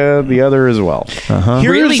like the other as well. really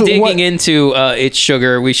Here's digging what- into It's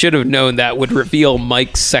Sugar. We should have known that would reveal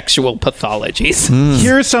Mike's sexual pathologies.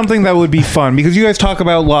 Here's something that would be fun, because you guys talk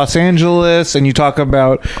about Los Angeles and you talk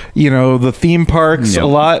about, the theme parks a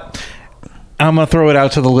lot. I'm going to throw it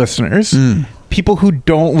out to the listeners. People who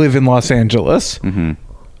don't live in Los Angeles.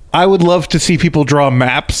 I would love to see people draw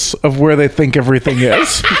maps of where they think everything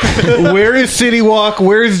is. Where is City Walk?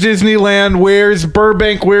 Where's Disneyland? Where's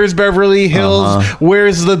Burbank? Where's Beverly Hills?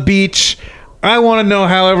 Where's the beach? I want to know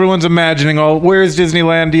how everyone's imagining where's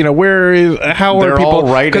Disneyland? How are They're people? all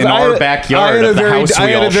right 'cause in our backyard of the house I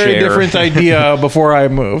we had all a very share. different idea before I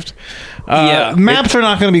moved. Yeah. Maps are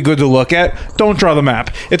not going to be good to look at. Don't draw the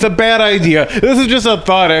map. It's a bad idea. This is just a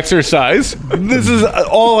thought exercise. This is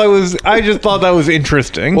all I just thought that was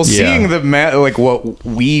interesting. Well, seeing the like what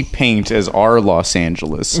we paint as our Los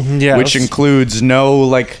Angeles, Yes. which includes no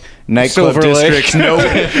nightclub Silver Lake. districts,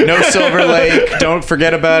 no Silver Lake. Don't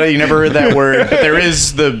forget about it. You never heard that word. But there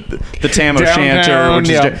is the Tam O'Shanter, Downtown, which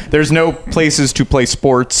is yeah. there's no places to play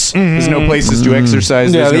sports. There's no places to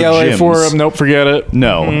exercise. yeah, There's the no LA gyms. Forum. Nope, forget it.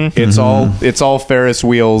 No, it's all Ferris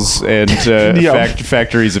wheels and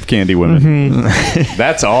factories of candy women.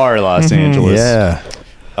 That's our Los Angeles. Yeah.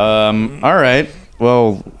 All right.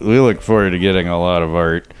 Well, we look forward to getting a lot of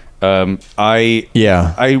art.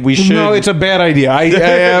 We should. No, it's a bad idea.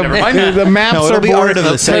 Never mind that. The maps No, are it'll be boring. art of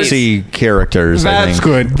the sexy characters. I That's think.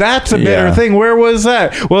 good. That's a better Yeah. thing. Where was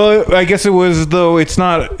that? Well, I guess it was, though. It's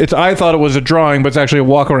not. It's. I thought it was a drawing, but it's actually a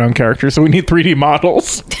walk-around character. So we need 3D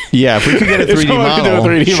models. Yeah, if we could get a If 3D someone could model. do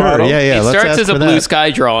a 3D sure. model. Yeah. It Let's starts ask as a for blue that.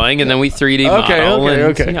 sky drawing, and then we 3D Okay, model.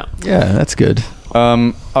 okay. Yeah, that's good.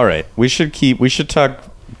 All right. We should talk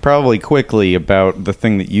probably quickly about the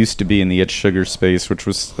thing that used to be in the It's Sugar space, which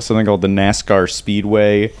was something called the NASCAR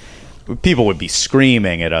Speedway. People would be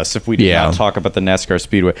screaming at us if we did not talk about the NASCAR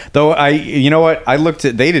Speedway. Though you know what? I looked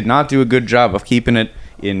at. They did not do a good job of keeping it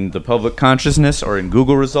in the public consciousness or in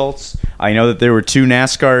Google results. I know that there were 2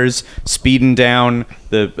 NASCARs speeding down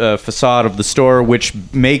the facade of the store, which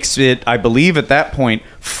makes it, I believe, at that point,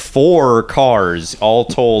 4 cars all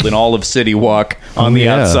told in all of City Walk on the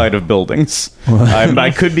outside of buildings.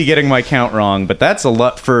 I could be getting my count wrong, but that's a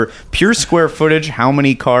lot for pure square footage. How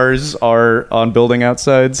many cars are on building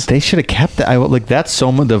outsides? They should have kept that. That's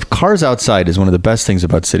so much. The cars outside is one of the best things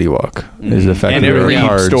about City Walk. Is the fact And that there every are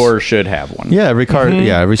cars. store should have one. Yeah, every car.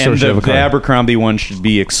 Yeah, every store And should have a the car. Abercrombie one should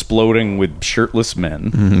be exploding with shirtless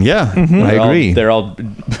men. Yeah, I They're all- agree. They're all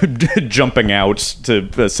jumping out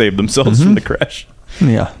to save themselves from the crash.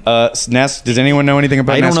 Yeah. Does anyone know anything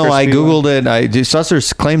about I don't NASCAR know. I Speedway? googled it.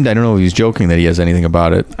 Susser claimed. I don't know if he's joking that he has anything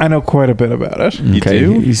about it. I know quite a bit about it. You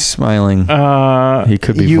do? He's smiling. He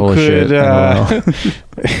could be you full of shit. I don't know.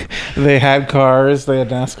 They had cars. They had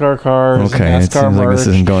NASCAR cars. Okay, NASCAR it seems like this merch.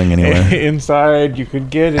 isn't going anywhere. Inside, you could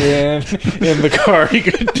get in the car. You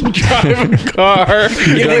could drive a car.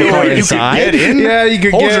 inside? Get in? Yeah, you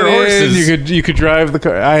could Hold get your in. horses. You could drive the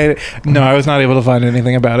car. I was not able to find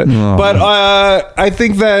anything about it. But I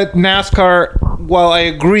think that NASCAR. While I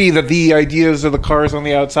agree that the ideas of the cars on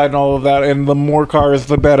the outside and all of that, and the more cars,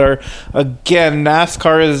 the better. Again,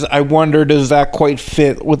 NASCAR is. I wonder, does that quite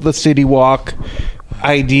fit with the City Walk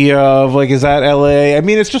idea of is that LA? I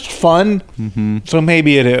mean, it's just fun. So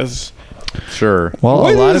maybe it is. Sure. Well,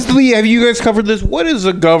 What a lot is of have you guys covered this? What is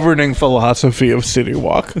the governing philosophy of City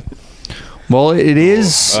Walk? Well, it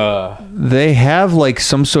is. They have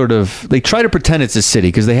some sort of. They try to pretend it's a city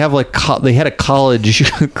because they have they had a college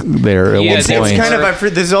there at Yeah, one it's point. It's kind of. I've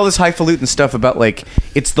heard there's all this highfalutin stuff about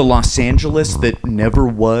it's the Los Angeles that never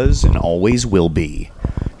was and always will be.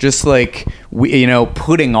 Just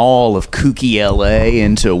putting all of kooky LA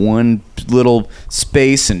into one little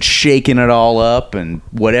space and shaking it all up, and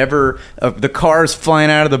whatever the cars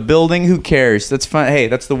flying out of the building, who cares? That's fine. Hey,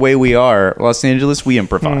 that's the way we are. Los Angeles, we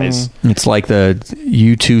improvise. It's like the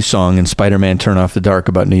U2 song in Spider-Man Turn Off the Dark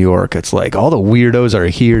about New York. It's like, all the weirdos are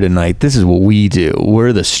here tonight. This is what we do.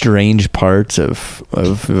 We're the strange parts of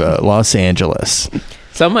Los Angeles.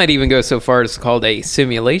 Some might even go so far as called a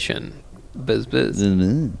simulation. Biz. Does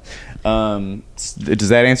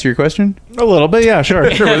that answer your question? A little bit, yeah, sure.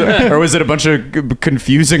 Or was it a bunch of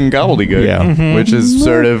confusing gobbledygook? Yeah. Which is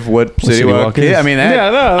sort of what City Walk is. is. Yeah, I mean,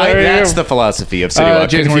 that's the philosophy of City Walk.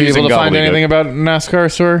 Jason, were you able to find anything about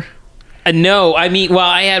NASCAR, sir? No, I mean, well,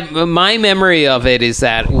 I had my memory of it is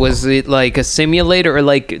that was it like a simulator or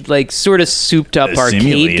like sort of souped up arcade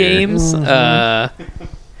simulator. games,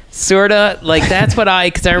 sort of like that's what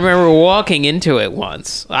because I remember walking into it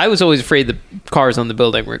once. I was always afraid the cars on the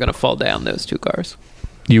building were going to fall down. Those two cars,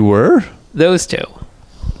 You were? those two.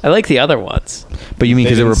 I like the other ones. But you mean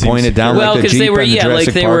because they were didn't seem pointed down Well, like the because Jeep they were and the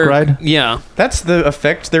Jurassic they Park were ride? yeah. That's the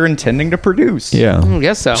effect they're intending to produce. Yeah. I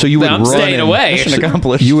guess so. So you would I'm run staying in- away. Mission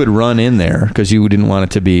accomplished. You would run in there because you didn't want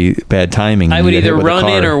it to be bad timing. I and would you get either hit with a run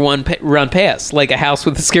in car. or run past, like a house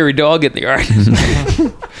with a scary dog in the yard.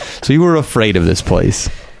 So you were afraid of this place.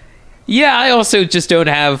 Yeah, I also just don't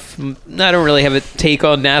really have a take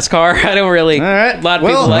on NASCAR. I don't really. All right. A lot of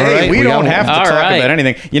well, people like hey, it. we don't have to All talk right. about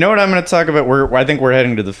anything. You know what I'm going to talk about? I think we're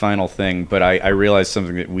heading to the final thing, but I realized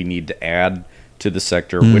something that we need to add to the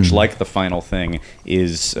sector, which, like the final thing,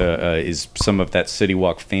 is some of that City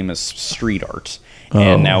Walk famous street art.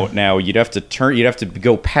 And now you'd have to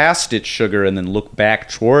go past it, Sugar, and then look back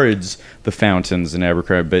towards the fountains in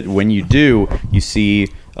Abercrombie. But when you do, you see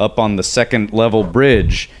up on the second level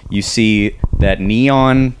bridge, you see that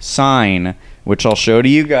neon sign, which I'll show to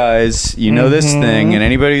you guys. You know this thing, and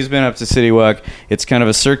anybody who's been up to City Walk, it's kind of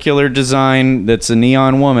a circular design that's a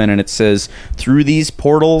neon woman, and it says, "Through these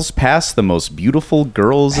portals pass the most beautiful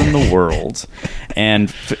girls in the world."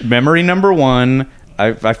 And memory number one,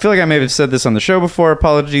 I feel like I may have said this on the show before,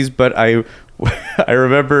 apologies, but I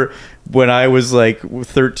remember when I was like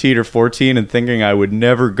 13 or 14 and thinking I would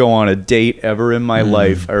never go on a date ever in my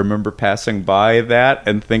life. I remember passing by that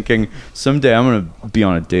and thinking someday I'm going to be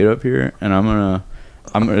on a date up here, and I'm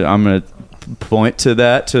going to point to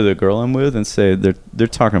the girl I'm with and say they're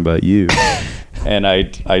talking about you. And I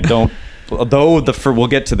don't. Although we'll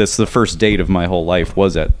get to this, the first date of my whole life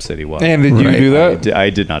was at City Walk. And did you do that? I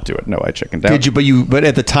did not do it. No, I chickened out. Did you? But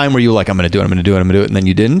at the time, were you like, I'm going to do it, and then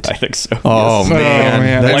you didn't? I think so. Oh, yes.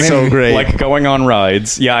 man. That's like, so great. Like going on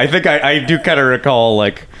rides. Yeah, I think I do kind of recall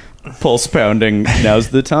like pulse pounding.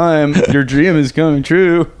 Now's the time. Your dream is coming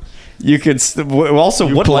true. You could also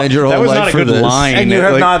You what planned your that whole was life not a for good this. line. And you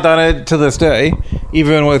have Like, not done it to this day,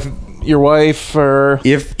 even with your wife or...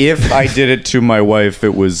 If I did it to my wife,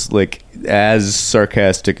 it was like as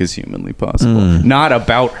sarcastic as humanly possible. Not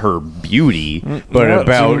about her beauty, but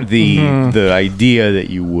about the idea that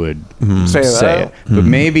you would Say say that. it. But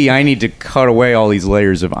maybe I need to cut away all these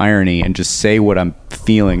layers of irony and just say what I'm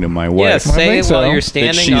feeling to my wife. Yeah, say think it so. while you're That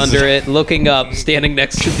standing she's- under it, looking up, standing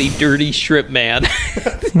next to the dirty shrimp man.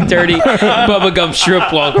 Dirty bubblegum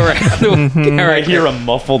shrimp walk around. I hear a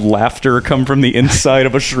muffled laughter come from the inside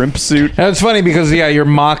of a shrimp suit. And it's funny because, yeah, you're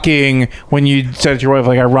mocking when you said to your wife,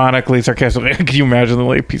 like, ironically, sarcastically, can you imagine the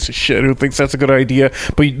like piece of shit who thinks that's a good idea?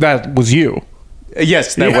 But that was you.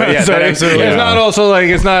 Yes, that way. Yeah, so that absolutely. it's not also like,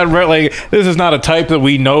 it's not like, this is not a type that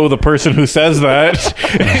we know the person who says that.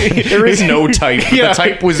 There is no type. Yeah. The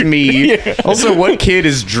type was me. Yeah. Also, what kid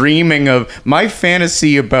is dreaming of... My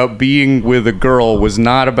fantasy about being with a girl was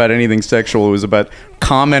not about anything sexual. It was about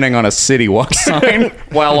commenting on a City Walk sign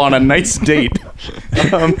while on a nice date.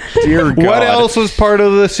 Dear God. What else was part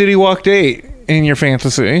of the City Walk date in your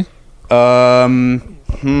fantasy?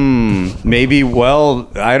 Maybe,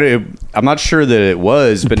 well, I'm not sure that it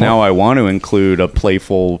was, but now I want to include a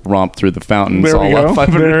playful romp through the fountains There we all go. up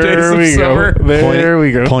 500 There we days of go. summer. There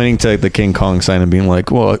we go. Pointing to the King Kong sign and being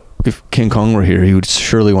like, well, if King Kong were here, he would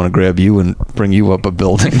surely want to grab you and bring you up a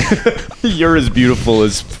building. You're as beautiful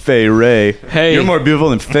as Faye Ray. Hey. You're more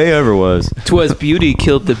beautiful than Faye ever was. 'Twas beauty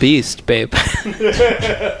killed the beast, babe.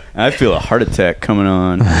 I feel a heart attack coming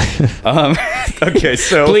on. Okay,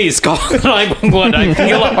 so... Please call 911. I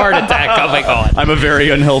feel a heart attack coming on. I'm a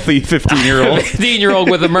very unhealthy 15-year-old. 15-year-old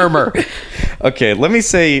with a murmur. Okay, let me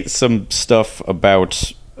say some stuff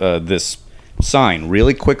about this sign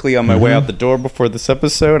really quickly on my way out the door before this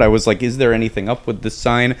episode. I was like, is there anything up with this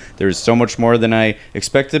sign? There's so much more than I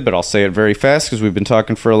expected, but I'll say it very fast because we've been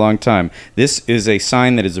talking for a long time. This is a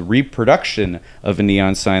sign that is a reproduction of a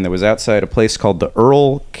neon sign that was outside a place called the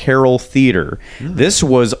Earl Carroll Theater. This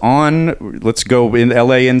was on, let's go in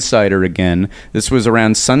LA Insider again. This was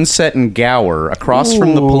around Sunset and Gower, across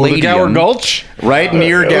from the Palladium. The Gower Gulch? Right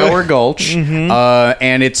near Gower Gulch.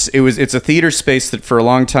 And it's a theater space that for a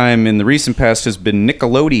long time in the recent past has been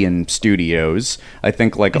Nickelodeon Studios. I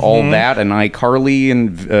think like All That and iCarly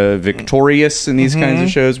and Victorious and these kinds of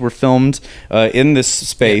shows were filmed in this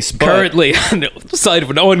space. But Currently on the side of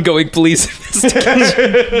an ongoing police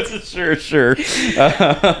investigation. sure.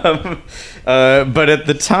 But at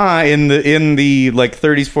the time, in the like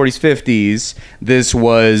 30s, 40s, 50s, this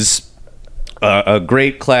was a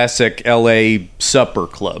great classic LA supper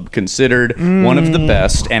club, considered one of the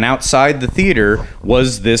best. And outside the theater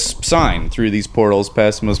was this sign, through these portals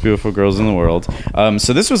past the most beautiful girls in the world.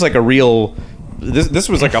 So this was like a real... This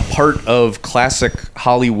was like a part of classic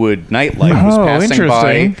Hollywood nightlife. It was passing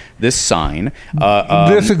by this sign.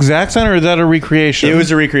 This exact sign, or is that a recreation? It was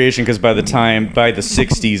a recreation because by the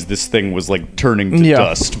 60s, this thing was like turning to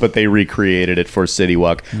dust, but they recreated it for City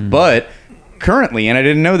Walk. But currently, and I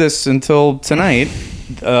didn't know this until tonight,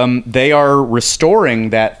 they are restoring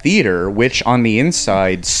that theater, which on the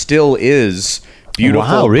inside still is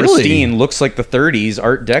beautiful, pristine, looks like the 30s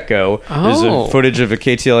Art Deco. There's a footage of a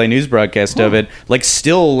KTLA news broadcast of it, like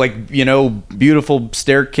still like, you know, beautiful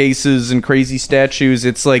staircases and crazy statues.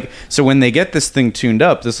 It's like, so when they get this thing tuned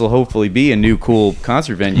up, this will hopefully be a new cool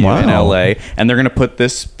concert venue in LA, and they're going to put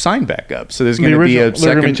this sign back up. So there's going to be a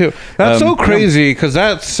second too. That's so crazy, because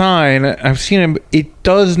that sign, I've seen it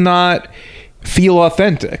does not feel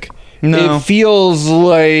authentic. No. It feels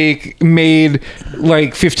like made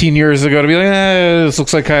like 15 years ago to be like, this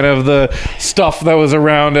looks like kind of the stuff that was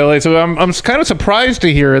around LA. So I'm kind of surprised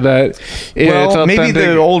to hear that. Well, maybe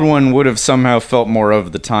the old one would have somehow felt more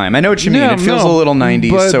of the time. I know what you mean. It feels a little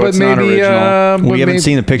 90s, so it's not original. We haven't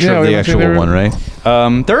seen a picture of the actual one, right?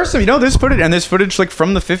 There are some, there's footage, and there's footage like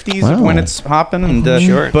from the 50s of when it's hopping. And,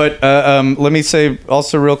 sure. But let me say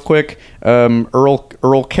also real quick,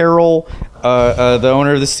 Earl Carroll, the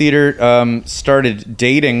owner of this theater, started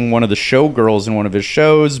dating one of the showgirls in one of his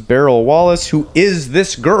shows, Beryl Wallace, who is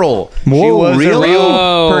this girl. She was a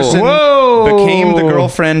real person. Became the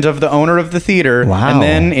girlfriend of the owner of the theater. Wow. And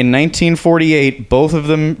then in 1948, both of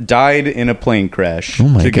them died in a plane crash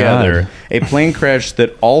together. God. A plane crash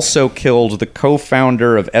that also killed the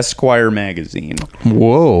co-founder of Esquire magazine.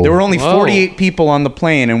 Whoa. There were only 48 people on the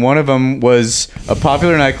plane, and one of them was a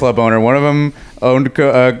popular nightclub owner. One of them owned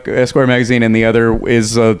Esquire magazine, and the other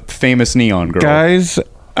is a famous neon girl. Guys,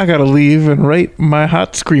 I gotta leave and write my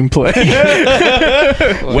hot screenplay.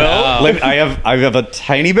 Well, I have a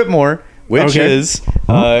tiny bit more, which is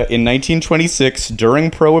in 1926,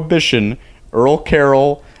 during Prohibition, Earl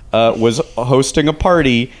Carroll was hosting a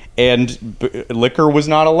party, and liquor was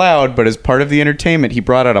not allowed, but as part of the entertainment, he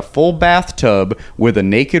brought out a full bathtub with a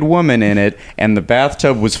naked woman in it, and the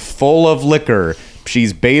bathtub was full of liquor.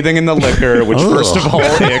 She's bathing in the liquor, which first of all,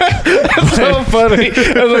 That's so funny.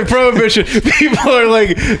 It's like Prohibition. People are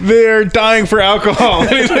like, they're dying for alcohol.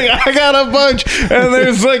 And he's like, I got a bunch. And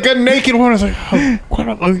there's like a naked one. It's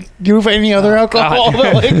like, do you have any other alcohol?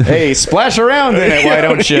 Like, hey, splash around in it. Why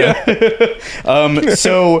don't you?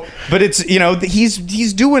 But it's,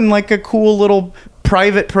 he's doing like a cool little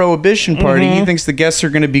private Prohibition party. He thinks the guests are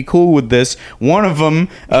going to be cool with this. One of them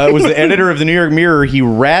was the editor of the New York Mirror. He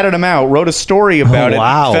ratted him out, wrote a story about it.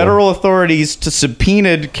 Federal authorities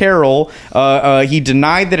subpoenaed Carroll. He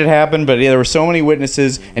denied that it happened, but there were so many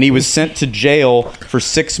witnesses, and he was sent to jail for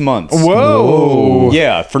 6 months. Whoa.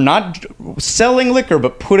 Yeah, for not selling liquor,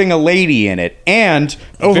 but putting a lady in it. And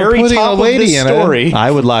very top of this story, I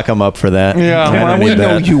would lock him up for that. Yeah, we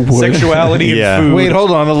know you would. Sexuality and food. Wait,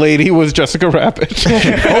 hold on. The lady was Jessica Rabbit.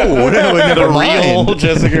 The real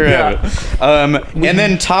Jessica Rabbit. And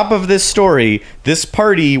then top of this story, this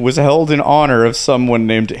party was held in honor of someone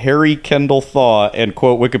named Harry Kendall Thaw, and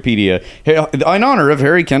quote Wikipedia, in honor of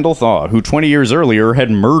Harry Kendall Thaw, who 20 years earlier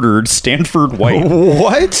had murdered Stanford White.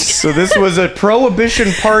 What? So this was a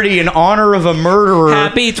Prohibition party in honor of a murderer.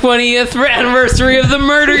 Happy 20th anniversary of the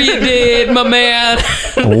murder you did, my man.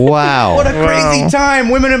 Wow. What a crazy time.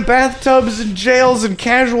 Women in bathtubs and jails and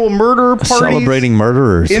casual murder parties. Celebrating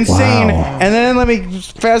murderers. Insane. Wow. And then let me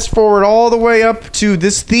fast forward all the way up to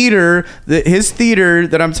this theater, his theater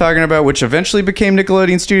that I'm talking about, which eventually became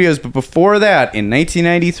Nickelodeon Studios, but before that, in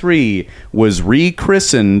 1993, was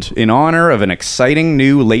rechristened in honor of an exciting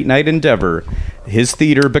new late-night endeavor. his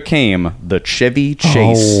theater became the Chevy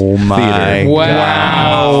Chase Oh, my Theater.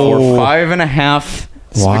 Wow. For 5.5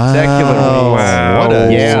 spectacular Wow.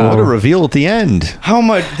 weeks. What a reveal at the end. How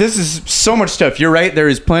much? This is so much stuff. You're right. There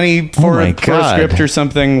is plenty for, my for a God. script or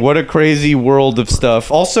something. What a crazy world of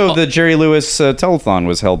stuff. Also, the Jerry Lewis telethon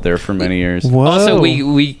was held there for many years. Also,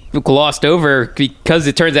 we glossed over because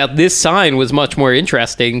it turns out this sign was much more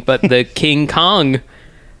interesting, but the King Kong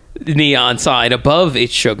neon sign above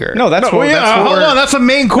It's Sugar. No, that's what. hold on, that's the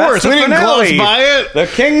main course. the We didn't finale. gloss by it. The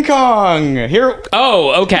King Kong. Here.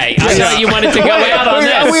 Oh, okay. I thought you wanted to go out on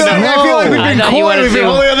this. I feel like we've I been thought you coy. wanted We've been to-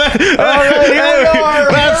 holding on that.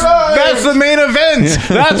 That's the main event.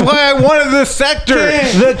 That's why I wanted this sector.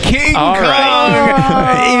 The King All Kong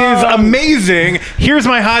right. is amazing. Here's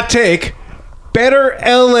my hot take: better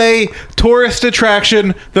LA tourist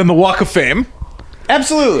attraction than the Walk of Fame.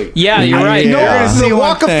 Absolutely. Yeah, you're right. No, Yeah. the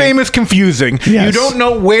Walk of Fame is confusing. Yes. You don't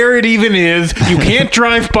know where it even is. You can't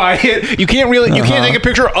drive by it. You can't you can't take a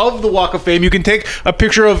picture of the Walk of Fame. You can take a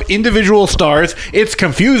picture of individual stars. It's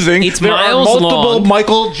confusing. It's there miles are multiple long.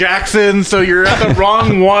 Michael Jacksons, so you're at the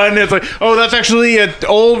wrong one. It's like, oh, that's actually an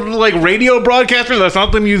old like radio broadcaster. That's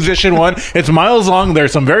not the musician one. It's miles long.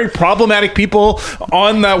 There's some very problematic people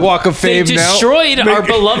on that Walk of They Fame now. destroyed our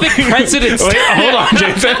beloved president's Wait, hold on,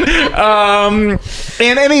 Jason.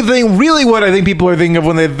 And anything, really what I think people are thinking of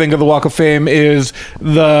when they think of the Walk of Fame is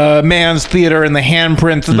the Man's Theater and the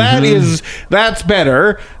handprints. That's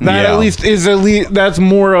better. That Yeah. at least that's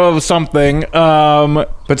more of something.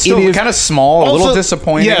 But still it is kind of small, a little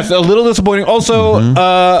disappointing. Yes, a little disappointing. Also,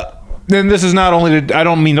 then this is not only I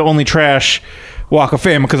don't mean to only trash Walk of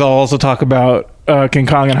Fame, because I'll also talk about King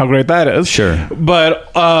Kong and how great that is. Sure.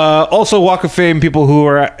 But also Walk of Fame, people who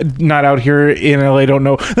are not out here in LA don't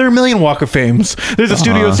know. There are a million Walk of Fames. There's a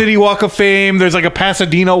Studio City Walk of Fame. There's like a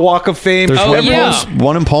Pasadena Walk of Fame. There's Oh, one, yeah.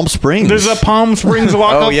 one in Palm Springs. There's a Palm Springs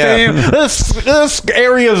Walk Oh, of yeah. Fame. This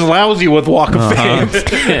area is lousy with Walk of Fame.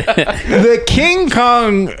 The King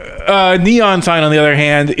Kong neon sign, on the other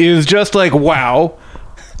hand, is just like, wow.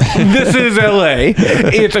 This is LA.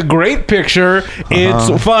 It's a great picture.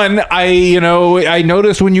 It's fun. I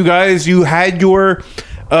noticed when you had your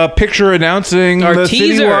picture announcing Our the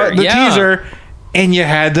teaser, yeah. teaser, and you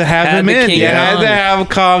had to have him the in. King You had Kong. to have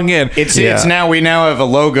Kong in. It's we now have a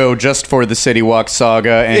logo just for the City Walk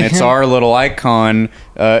Saga, and it's our little icon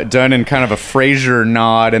done in kind of a Frasier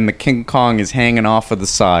nod, and the King Kong is hanging off of the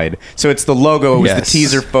side. So it's the logo, it was Yes. the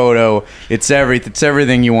teaser photo. It's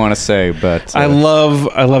everything you want to say. But I love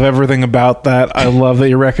everything about that. I love that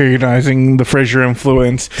you're recognizing the Frasier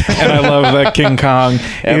influence, and I love that King Kong. is-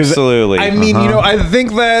 Absolutely. I mean, I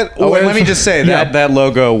think that. oh, and let me just say Yeah. that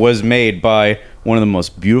logo was made by one of the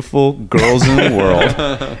most beautiful girls in the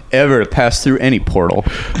world ever to pass through any portal.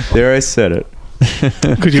 There, I said it.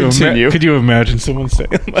 Could you Continue. could you imagine someone saying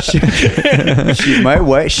that? My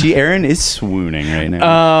wife, Erin, is swooning right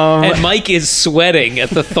now. And Mike is sweating at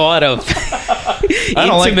the thought of I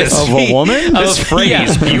don't like this. intimacy Of a woman? This of- phrase,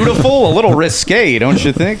 yeah. beautiful, a little risque, don't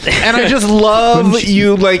you think? And I just love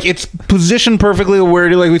you, like, it's positioned perfectly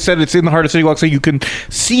where, like we said, it's in the heart of City Walk, so you can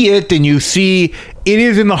see it, and you see it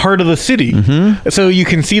is in the heart of the city. So you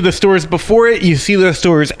can see the stores before it, you see the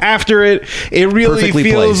stores after it. It really Perfectly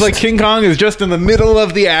feels placed. like King Kong is just in the middle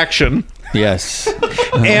of the action. Yes.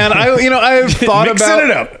 And I've thought Mixing about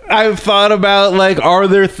it up. I've thought about, like, are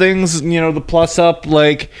there things, the plus up,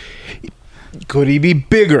 like, could he be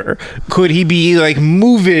bigger? Could he be, like,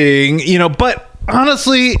 moving? But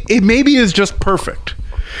honestly, it maybe is just perfect.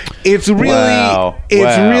 It's really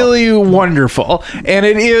really wonderful. And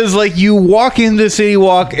it is like you walk into City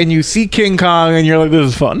Walk and you see King Kong and you're like, this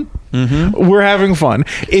is fun. We're having fun.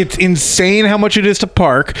 It's insane how much it is to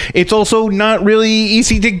park. It's also not really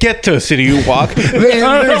easy to get to City Walk. There's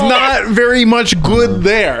not very much good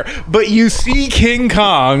there. But you see King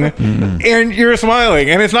Kong and you're smiling.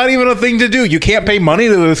 And it's not even a thing to do. You can't pay money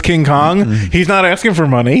to this King Kong. He's not asking for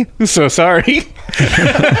money. So sorry.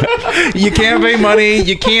 You can't pay money.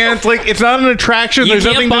 You can't, like, it's not an attraction. You There's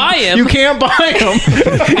can't nothing buy him. You can't buy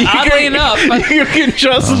him. Oddly enough. You can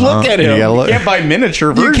just look at him. You gotta look- You can't buy miniature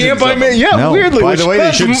You versions. can't buy of me. them. Yeah, No, weirdly. by the way, they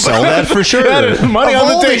that's- should sell that for sure. That is money Of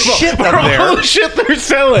on all the the table. shit For up there. all the shit they're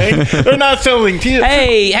selling, they're not selling t-shirts.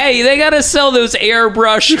 Hey, they gotta sell those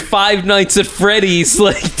airbrush Five Nights at Freddy's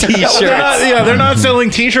like t-shirts. They're not selling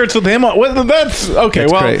t-shirts with him on. Well, that's okay.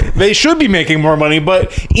 That's well, great. they should be making more money,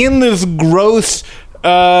 but in this gross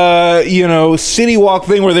City Walk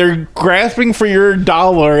thing where they're grasping for your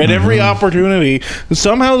dollar at every opportunity,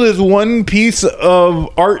 somehow this one piece of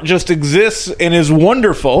art just exists and is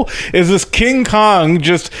wonderful, is this King Kong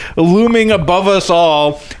just looming above us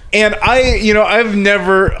all. And I've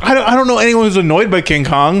never, I don't know anyone who's annoyed by King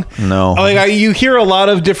Kong. No. Like you hear a lot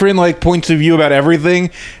of different like points of view about everything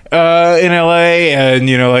in LA, and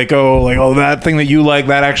that thing that you like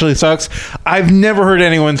that actually sucks. I've never heard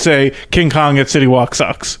anyone say King Kong at City Walk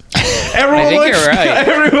sucks. Everybody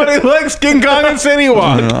likes King Kong at City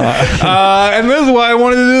Walk, and this is why I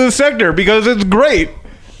wanted to do this sector, because it's great.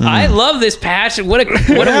 I love this passion. What a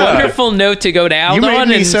wonderful note to go down You on.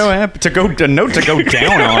 made me so happy to go down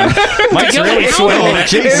on. Mike's really sweating.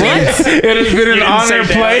 It has been an honor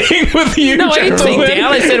playing with you. No, I didn't say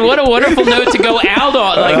down. I said, what a wonderful note to go out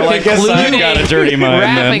on. I guess I've got a dirty mind,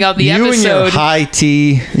 wrapping up the you episode. And your high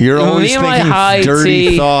tea. You're always thinking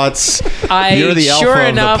dirty thoughts. You're the alpha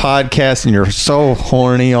of the podcast, and you're so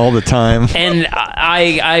horny all the time. And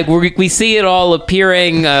we see it all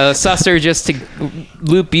appearing. Susser, just to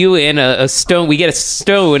loop you in a stone. We get a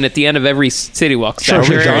stone at the end of every City Walk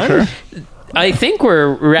sector. Sure. I think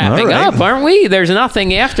we're wrapping up, aren't we? There's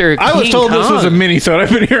nothing after I was told Kong. This was a mini-sode. I've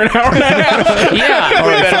been here an hour and a half. Yeah. All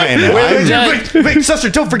right, fine. Wait,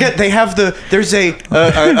 Susser, don't forget there's a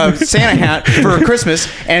Santa hat for Christmas,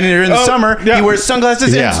 and in the summer he wears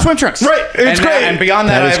sunglasses and swim trunks. Right, it's great. And beyond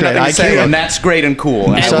that, I have nothing to say, and that's great and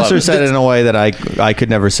cool. And Susser said it in a way that I could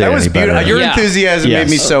never say that was any better. beautiful. Your enthusiasm made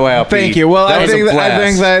me so happy. Thank you. Well, I think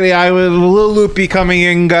that I was a little loopy coming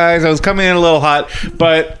in, guys. I was coming in a little hot,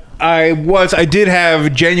 but I did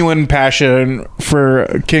have genuine passion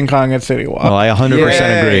for King Kong at City Walk. Well, I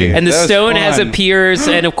 100% agree. And the stone has appears,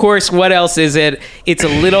 and of course, what else is it? It's a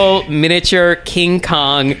little miniature King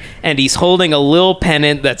Kong, and he's holding a little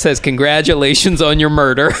pennant that says, "Congratulations on your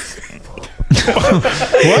murder."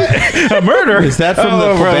 What? A murder? Is that from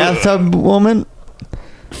the bathtub woman?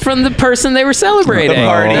 From the person they were celebrating. The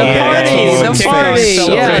party. Yeah, King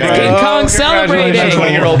Kong celebrating.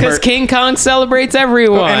 Because King Kong celebrates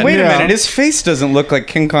everyone. And wait a minute, his face doesn't look like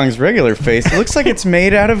King Kong's regular face. It looks like it's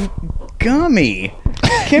made out of gummy.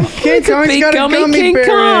 King Kong's got a gummy bear,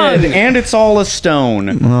 and it's all a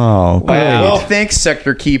stone. Oh, great. Well, thanks,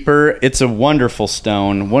 Sector Keeper. It's a wonderful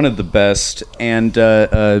stone, one of the best. And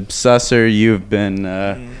Susser, you've been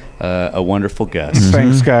a wonderful guest.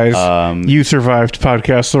 Thanks, guys. You survived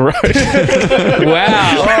Podcast The Ride.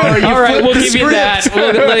 Wow. All right, we'll give you that. That's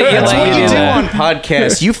what you do on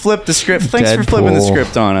podcasts. You flip the script. Thanks for flipping the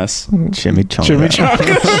script on us. Chimichanga.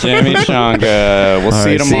 Chimichanga. We'll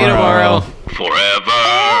see you tomorrow.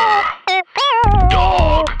 Forever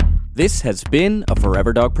Dog. This has been a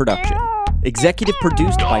Forever Dog production. Executive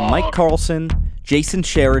produced by Mike Carlson, Jason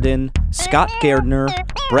Sheridan, Scott Gardner,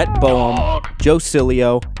 Brett Boehm, Joe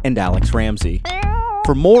Cilio, and Alex Ramsey.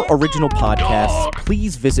 For more original podcasts,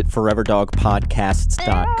 please visit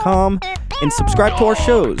foreverdogpodcasts.com and subscribe to our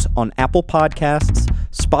shows on Apple Podcasts,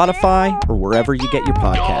 Spotify, or wherever you get your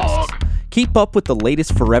podcasts. Keep up with the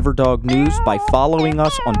latest Forever Dog news by following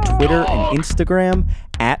us on Twitter and Instagram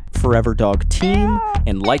 @ForeverDogTeam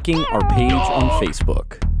and liking our page on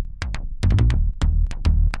Facebook.